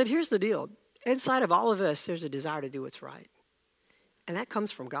 And I said, here's the deal. Inside of all of us, there's a desire to do what's right. And that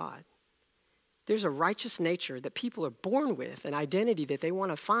comes from God. There's a righteous nature that people are born with, an identity that they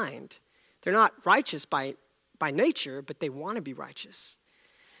want to find. They're not righteous by nature, but they want to be righteous.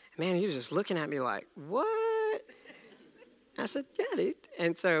 Man, he was just looking at me like, what? I said, yeah, dude.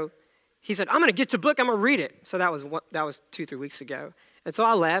 And so he said, I'm going to get the book. I'm going to read it. So that was 2-3 weeks ago. And so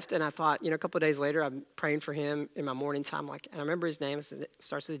I left, and I thought, a couple of days later, I'm praying for him in my morning time. And I remember his name. It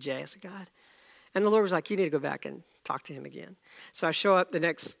starts with a J. I said, God. And the Lord was like, you need to go back and talk to him again. So I show up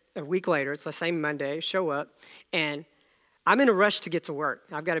a week later. It's the same Monday. Show up, and I'm in a rush to get to work.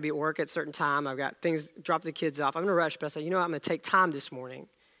 I've got to be at work at a certain time. I've got things, drop the kids off. I'm in a rush, but I said, I'm going to take time this morning,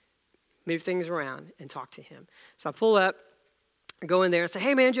 move things around, and talk to him. So I pull up, go in there, and say,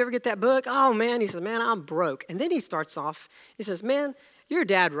 hey, man, did you ever get that book? Oh, man. He says, man, I'm broke. And then he starts off. He says, man, you're a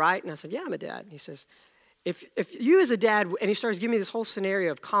dad, right? And I said, yeah, I'm a dad. And he says, if you as a dad, and he starts giving me this whole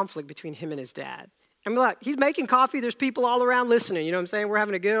scenario of conflict between him and his dad. I'm like, he's making coffee. There's people all around listening. You know what I'm saying? We're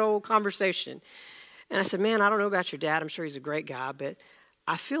having a good old conversation. And I said, man, I don't know about your dad. I'm sure he's a great guy, but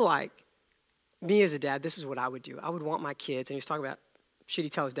I feel like me as a dad, this is what I would do. I would want my kids, and he's talking about, should he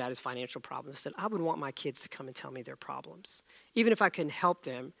tell his dad his financial problems? I said, I would want my kids to come and tell me their problems. Even if I couldn't help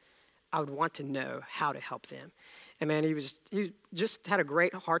them, I would want to know how to help them. And man, he just had a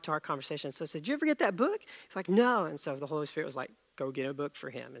great heart-to-heart conversation. So I said, did you ever get that book? He's like, no. And so the Holy Spirit was like, go get a book for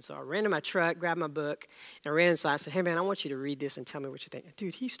him. And so I ran to my truck, grabbed my book, and I ran inside. I said, hey, man, I want you to read this and tell me what you think. And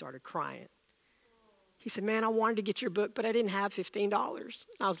dude, he started crying. He said, man, I wanted to get your book, but I didn't have $15. And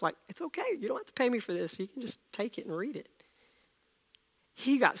I was like, it's okay. You don't have to pay me for this. You can just take it and read it.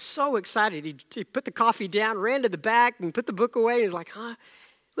 He got so excited. He put the coffee down, ran to the back, and put the book away. And he's like,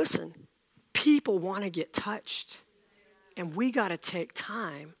 listen, people want to get touched. And we got to take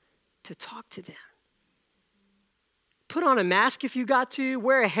time to talk to them. Put on a mask if you got to,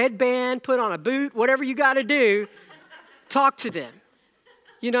 wear a headband, put on a boot, whatever you got to do, talk to them.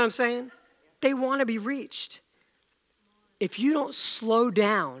 You know what I'm saying? They want to be reached. If you don't slow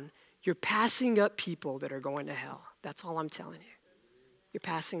down, you're passing up people that are going to hell. That's all I'm telling you. You're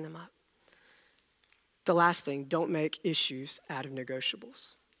passing them up. The last thing, don't make issues out of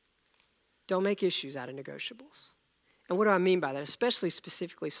negotiables. Don't make issues out of negotiables. And what do I mean by that? Especially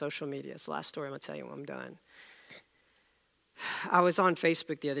specifically social media. It's the last story I'm going to tell you when I'm done. I was on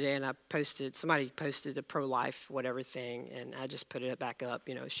Facebook the other day and somebody posted a pro-life whatever thing, and I just put it back up,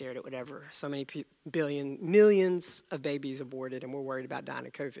 shared it, whatever. So many millions of babies aborted, and we're worried about dying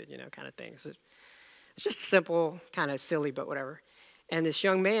of COVID, kind of thing. So it's just simple, kind of silly, but whatever. And this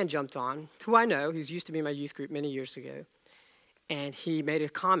young man jumped on, who I know, who's used to be in my youth group many years ago, and he made a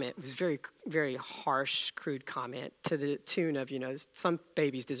comment. It was a very, very harsh, crude comment to the tune of, some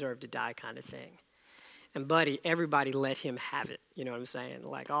babies deserve to die kind of thing. And buddy, everybody let him have it, you know what I'm saying?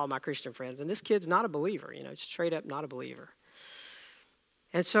 Like all my Christian friends. And this kid's not a believer, straight up not a believer.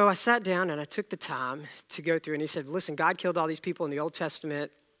 And so I sat down and I took the time to go through, and he said, listen, God killed all these people in the Old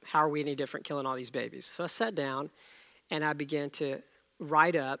Testament. How are we any different killing all these babies? So I sat down and I began to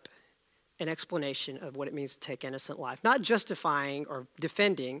write up an explanation of what it means to take innocent life. Not justifying or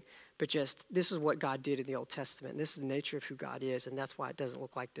defending, but just this is what God did in the Old Testament. This is the nature of who God is, and that's why it doesn't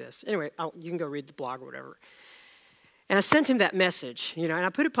look like this. Anyway, you can go read the blog or whatever. And I sent him that message, and I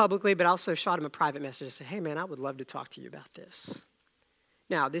put it publicly, but I also shot him a private message and said, hey, man, I would love to talk to you about this.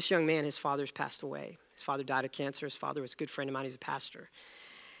 Now, this young man, his father's passed away. His father died of cancer. His father was a good friend of mine. He's a pastor.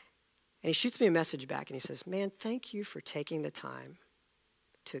 And he shoots me a message back, and he says, man, thank you for taking the time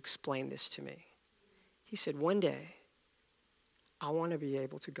to explain this to me. He said, one day, I want to be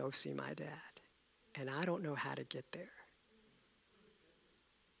able to go see my dad, and I don't know how to get there.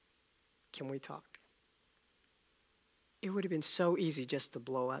 Can we talk? It would have been so easy just to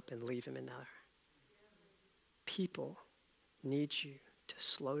blow up and leave him in there. People need you to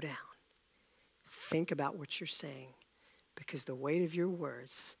slow down. Think about what you're saying, because the weight of your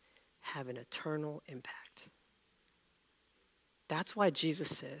words have an eternal impact. That's why Jesus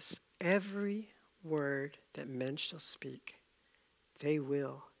says, every word that men shall speak, they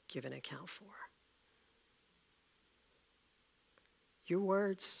will give an account for. Your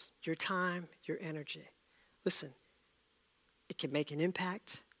words, your time, your energy. Listen, it can make an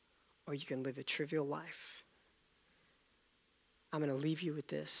impact, or you can live a trivial life. I'm going to leave you with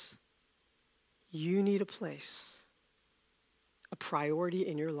this. You need a place, a priority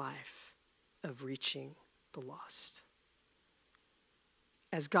in your life of reaching the lost.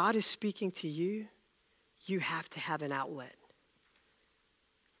 As God is speaking to you, you have to have an outlet.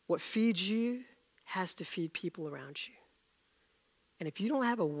 What feeds you has to feed people around you. And if you don't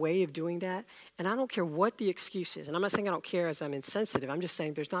have a way of doing that, and I don't care what the excuse is, and I'm not saying I don't care as I'm insensitive, I'm just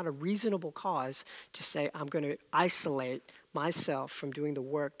saying there's not a reasonable cause to say I'm going to isolate myself from doing the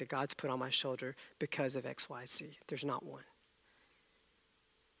work that God's put on my shoulder because of X, Y, Z. There's not one.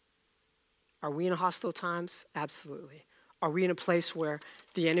 Are we in hostile times? Absolutely. Are we in a place where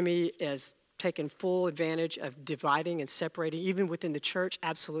the enemy is taking full advantage of dividing and separating, even within the church?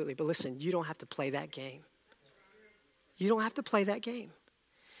 Absolutely. But listen, you don't have to play that game. You don't have to play that game.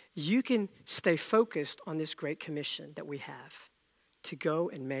 You can stay focused on this great commission that we have to go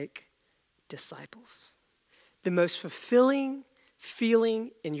and make disciples. The most fulfilling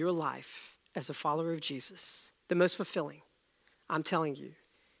feeling in your life as a follower of Jesus, the most fulfilling, I'm telling you,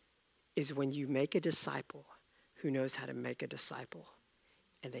 is when you make a disciple who knows how to make a disciple,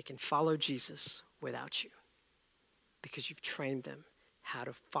 and they can follow Jesus without you because you've trained them how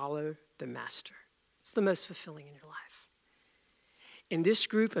to follow the master. It's the most fulfilling in your life. In this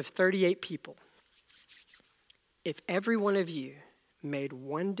group of 38 people, if every one of you made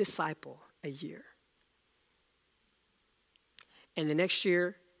one disciple a year, and the next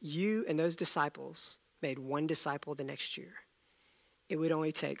year you and those disciples made one disciple the next year, it would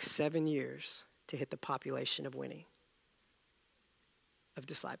only take 7 years to hit the population of winning of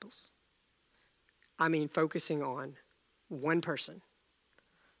disciples. I mean, focusing on one person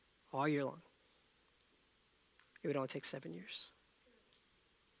all year long. It would only take 7 years.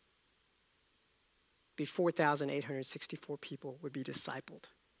 Be 4,864 people would be discipled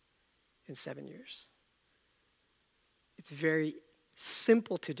in 7 years. It's very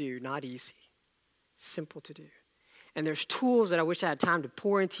simple to do, not easy. Simple to do. And there's tools that I wish I had time to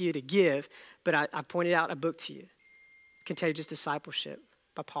pour into you to give, but I pointed out a book to you, Contagious Discipleship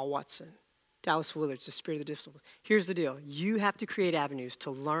by Paul Watson. Dallas Willard's The Spirit of the Disciples. Here's the deal. You have to create avenues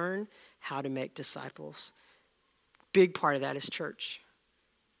to learn how to make disciples. Big part of that is church.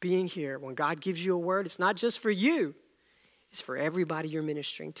 Being here. When God gives you a word, it's not just for you. It's for everybody you're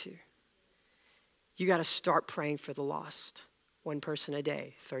ministering to. You got to start praying for the lost. One person a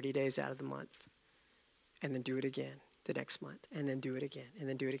day, 30 days out of the month. And then do it again. the next month, and then do it again, and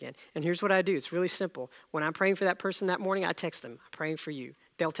then do it again. And here's what I do. It's really simple. When I'm praying for that person that morning, I text them, I'm praying for you.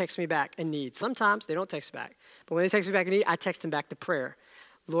 They'll text me back a need. Sometimes they don't text back. But when they text me back a need, I text them back the prayer.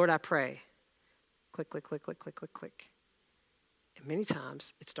 Lord, I pray. Click, click, click, click, click, click, click. And many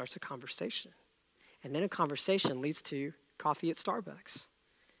times it starts a conversation. And then a conversation leads to coffee at Starbucks.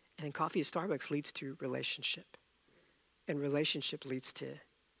 And then coffee at Starbucks leads to relationship. And relationship leads to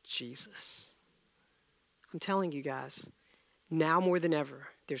Jesus. I'm telling you guys, now more than ever,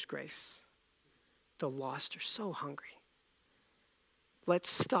 there's grace. The lost are so hungry. Let's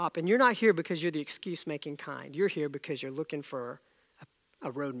stop. And you're not here because you're the excuse-making kind. You're here because you're looking for a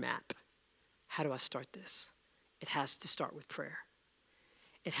roadmap. How do I start this? It has to start with prayer.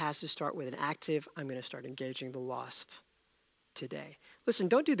 It has to start with an active, I'm going to start engaging the lost today. Listen,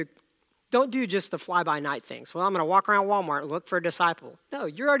 don't do just the fly-by-night things. Well, I'm going to walk around Walmart and look for a disciple. No,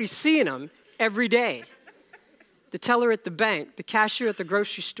 you're already seeing them every day. The teller at the bank, the cashier at the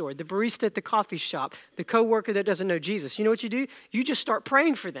grocery store, the barista at the coffee shop, the coworker that doesn't know Jesus. You know what you do? You just start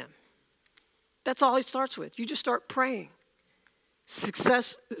praying for them. That's all it starts with. You just start praying.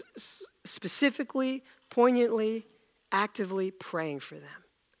 Success, specifically, poignantly, actively praying for them.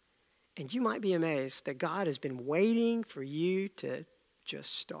 And you might be amazed that God has been waiting for you to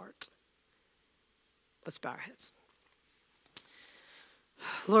just start. Let's bow our heads.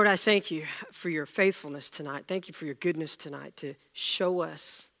 Lord, I thank you for your faithfulness tonight. Thank you for your goodness tonight to show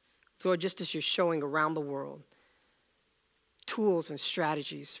us, Lord, just as you're showing around the world, tools and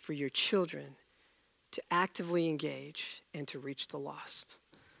strategies for your children to actively engage and to reach the lost.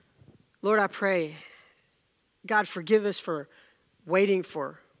 Lord, I pray, God, forgive us for waiting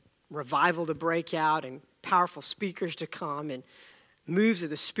for revival to break out and powerful speakers to come and moves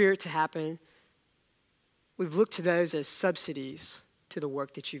of the Spirit to happen. We've looked to those as subsidies to the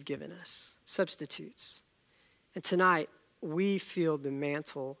work that you've given us, substitutes. And tonight, we feel the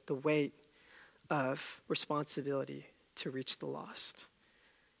mantle, the weight of responsibility to reach the lost.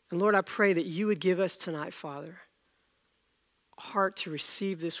 And Lord, I pray that you would give us tonight, Father, a heart to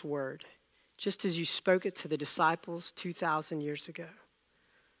receive this word, just as you spoke it to the disciples 2,000 years ago.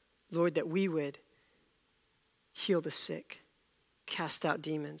 Lord, that we would heal the sick, cast out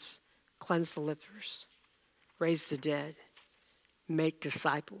demons, cleanse the lepers, raise the dead, make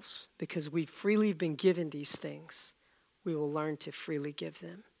disciples, because we've freely been given these things. We will learn to freely give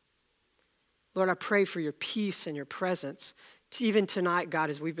them. Lord, I pray for your peace and your presence. Even tonight, God,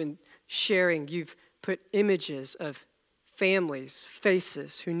 as we've been sharing, you've put images of families,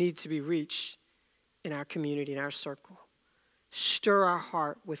 faces who need to be reached in our community, in our circle. Stir our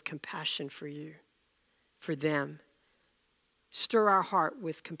heart with compassion for you, for them. Stir our heart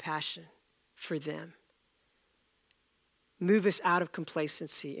with compassion for them. Move us out of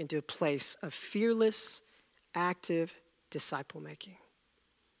complacency into a place of fearless, active disciple making.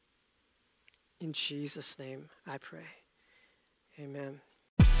 In Jesus' name I pray. Amen.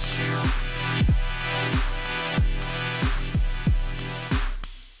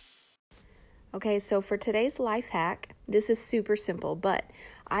 Okay, so for today's life hack, this is super simple, but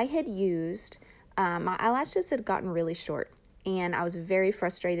I had used, my eyelashes had gotten really short. And I was very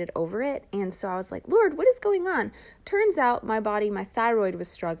frustrated over it. And so I was like, Lord, what is going on? Turns out my thyroid was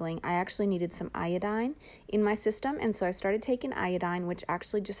struggling. I actually needed some iodine in my system. And so I started taking iodine, which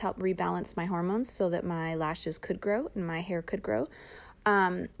actually just helped rebalance my hormones so that my lashes could grow and my hair could grow.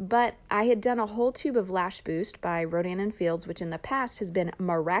 But I had done a whole tube of Lash Boost by Rodan & Fields, which in the past has been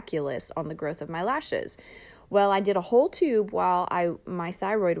miraculous on the growth of my lashes. Well, I did a whole tube while my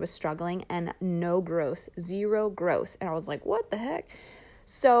thyroid was struggling and no growth, zero growth. And I was like, what the heck?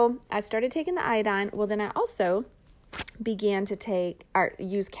 So I started taking the iodine. Well, then I also began to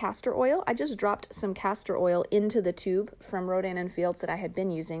use castor oil. I just dropped some castor oil into the tube from Rodan & Fields that I had been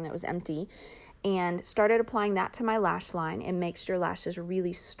using that was empty and started applying that to my lash line. It makes your lashes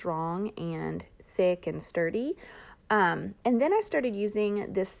really strong and thick and sturdy. And then I started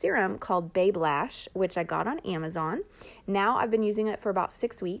using this serum called Babe Lash, which I got on Amazon. Now I've been using it for about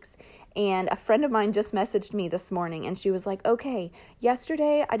 6 weeks, and a friend of mine just messaged me this morning, and she was like, okay,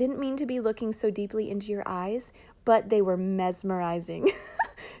 yesterday I didn't mean to be looking so deeply into your eyes, but they were mesmerizing.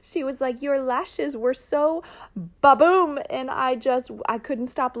 She was like, your lashes were so ba-boom, and I couldn't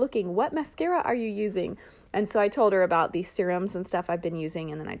stop looking. What mascara are you using? And so I told her about these serums and stuff I've been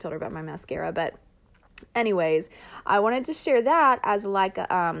using, and then I told her about my mascara, but anyways, I wanted to share that as like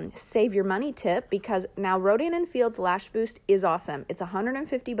a save your money tip, because now Rodan & Fields Lash Boost is awesome. It's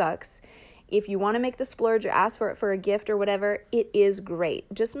 $150. If you want to make the splurge or ask for it for a gift or whatever, it is great.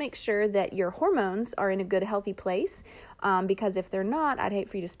 Just make sure that your hormones are in a good, healthy place. because if they're not, I'd hate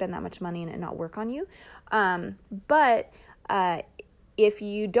for you to spend that much money and it not work on you. But if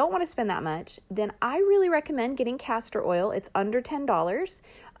you don't want to spend that much, then I really recommend getting castor oil. It's under $10.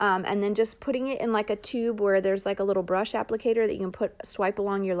 And then just putting it in like a tube where there's like a little brush applicator that you can swipe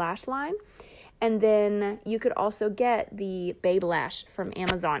along your lash line. And then you could also get the Babe Lash from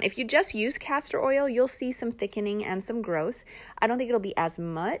Amazon. If you just use castor oil, you'll see some thickening and some growth. I don't think it'll be as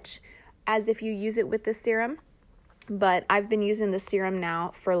much as if you use it with the serum. But I've been using the serum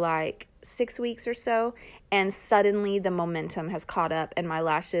now for like 6 weeks or so, and suddenly the momentum has caught up and my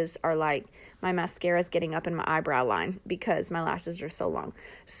lashes are like, my mascara is getting up in my eyebrow line because my lashes are so long.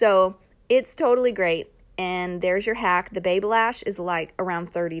 So it's totally great. And there's your hack. The Babe Lash is like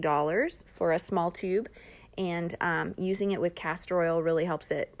around $30 for a small tube, and using it with castor oil really helps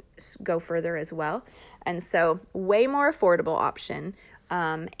it go further as well. And so way more affordable option.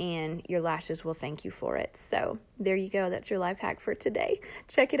 And your lashes will thank you for it. So there you go. That's your life hack for today.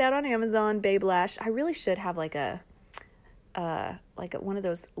 Check it out on Amazon, Babe Lash. I really should have like one of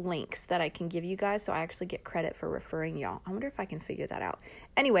those links that I can give you guys so I actually get credit for referring y'all. I wonder if I can figure that out.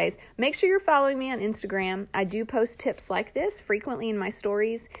 Anyways, make sure you're following me on Instagram. I do post tips like this frequently in my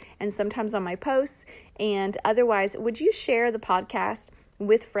stories and sometimes on my posts. And otherwise, would you share the podcast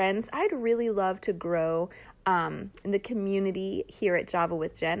with friends? I'd really love to grow the community here at Java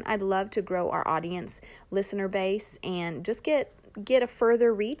with Jen. I'd love to grow our audience listener base and just get a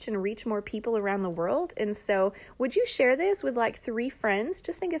further reach and reach more people around the world. And so would you share this with like 3 friends?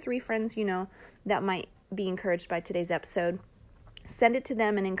 Just think of 3 friends, that might be encouraged by today's episode. Send it to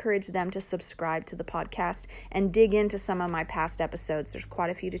them and encourage them to subscribe to the podcast and dig into some of my past episodes. There's quite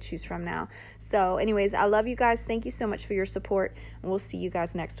a few to choose from now. So anyways, I love you guys. Thank you so much for your support, and we'll see you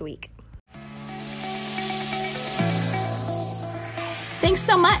guys next week. Thanks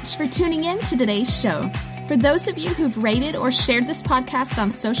so much for tuning in to today's show. For those of you who've rated or shared this podcast on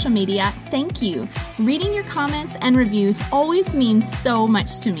social media, thank you. Reading your comments and reviews always means so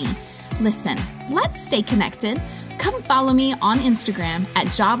much to me. Listen, let's stay connected. Come follow me on Instagram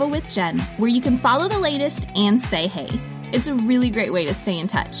at Java with Jen, where you can follow the latest and say hey. It's a really great way to stay in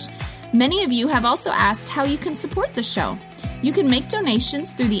touch. Many of you have also asked how you can support the show. You can make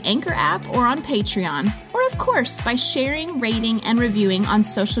donations through the Anchor app or on Patreon, or of course by sharing, rating, and reviewing on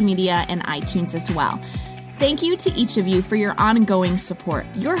social media and iTunes as well. Thank you to each of you for your ongoing support.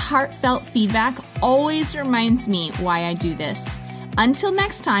 Your heartfelt feedback always reminds me why I do this. Until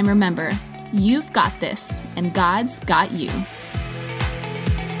next time, remember, you've got this, and God's got you.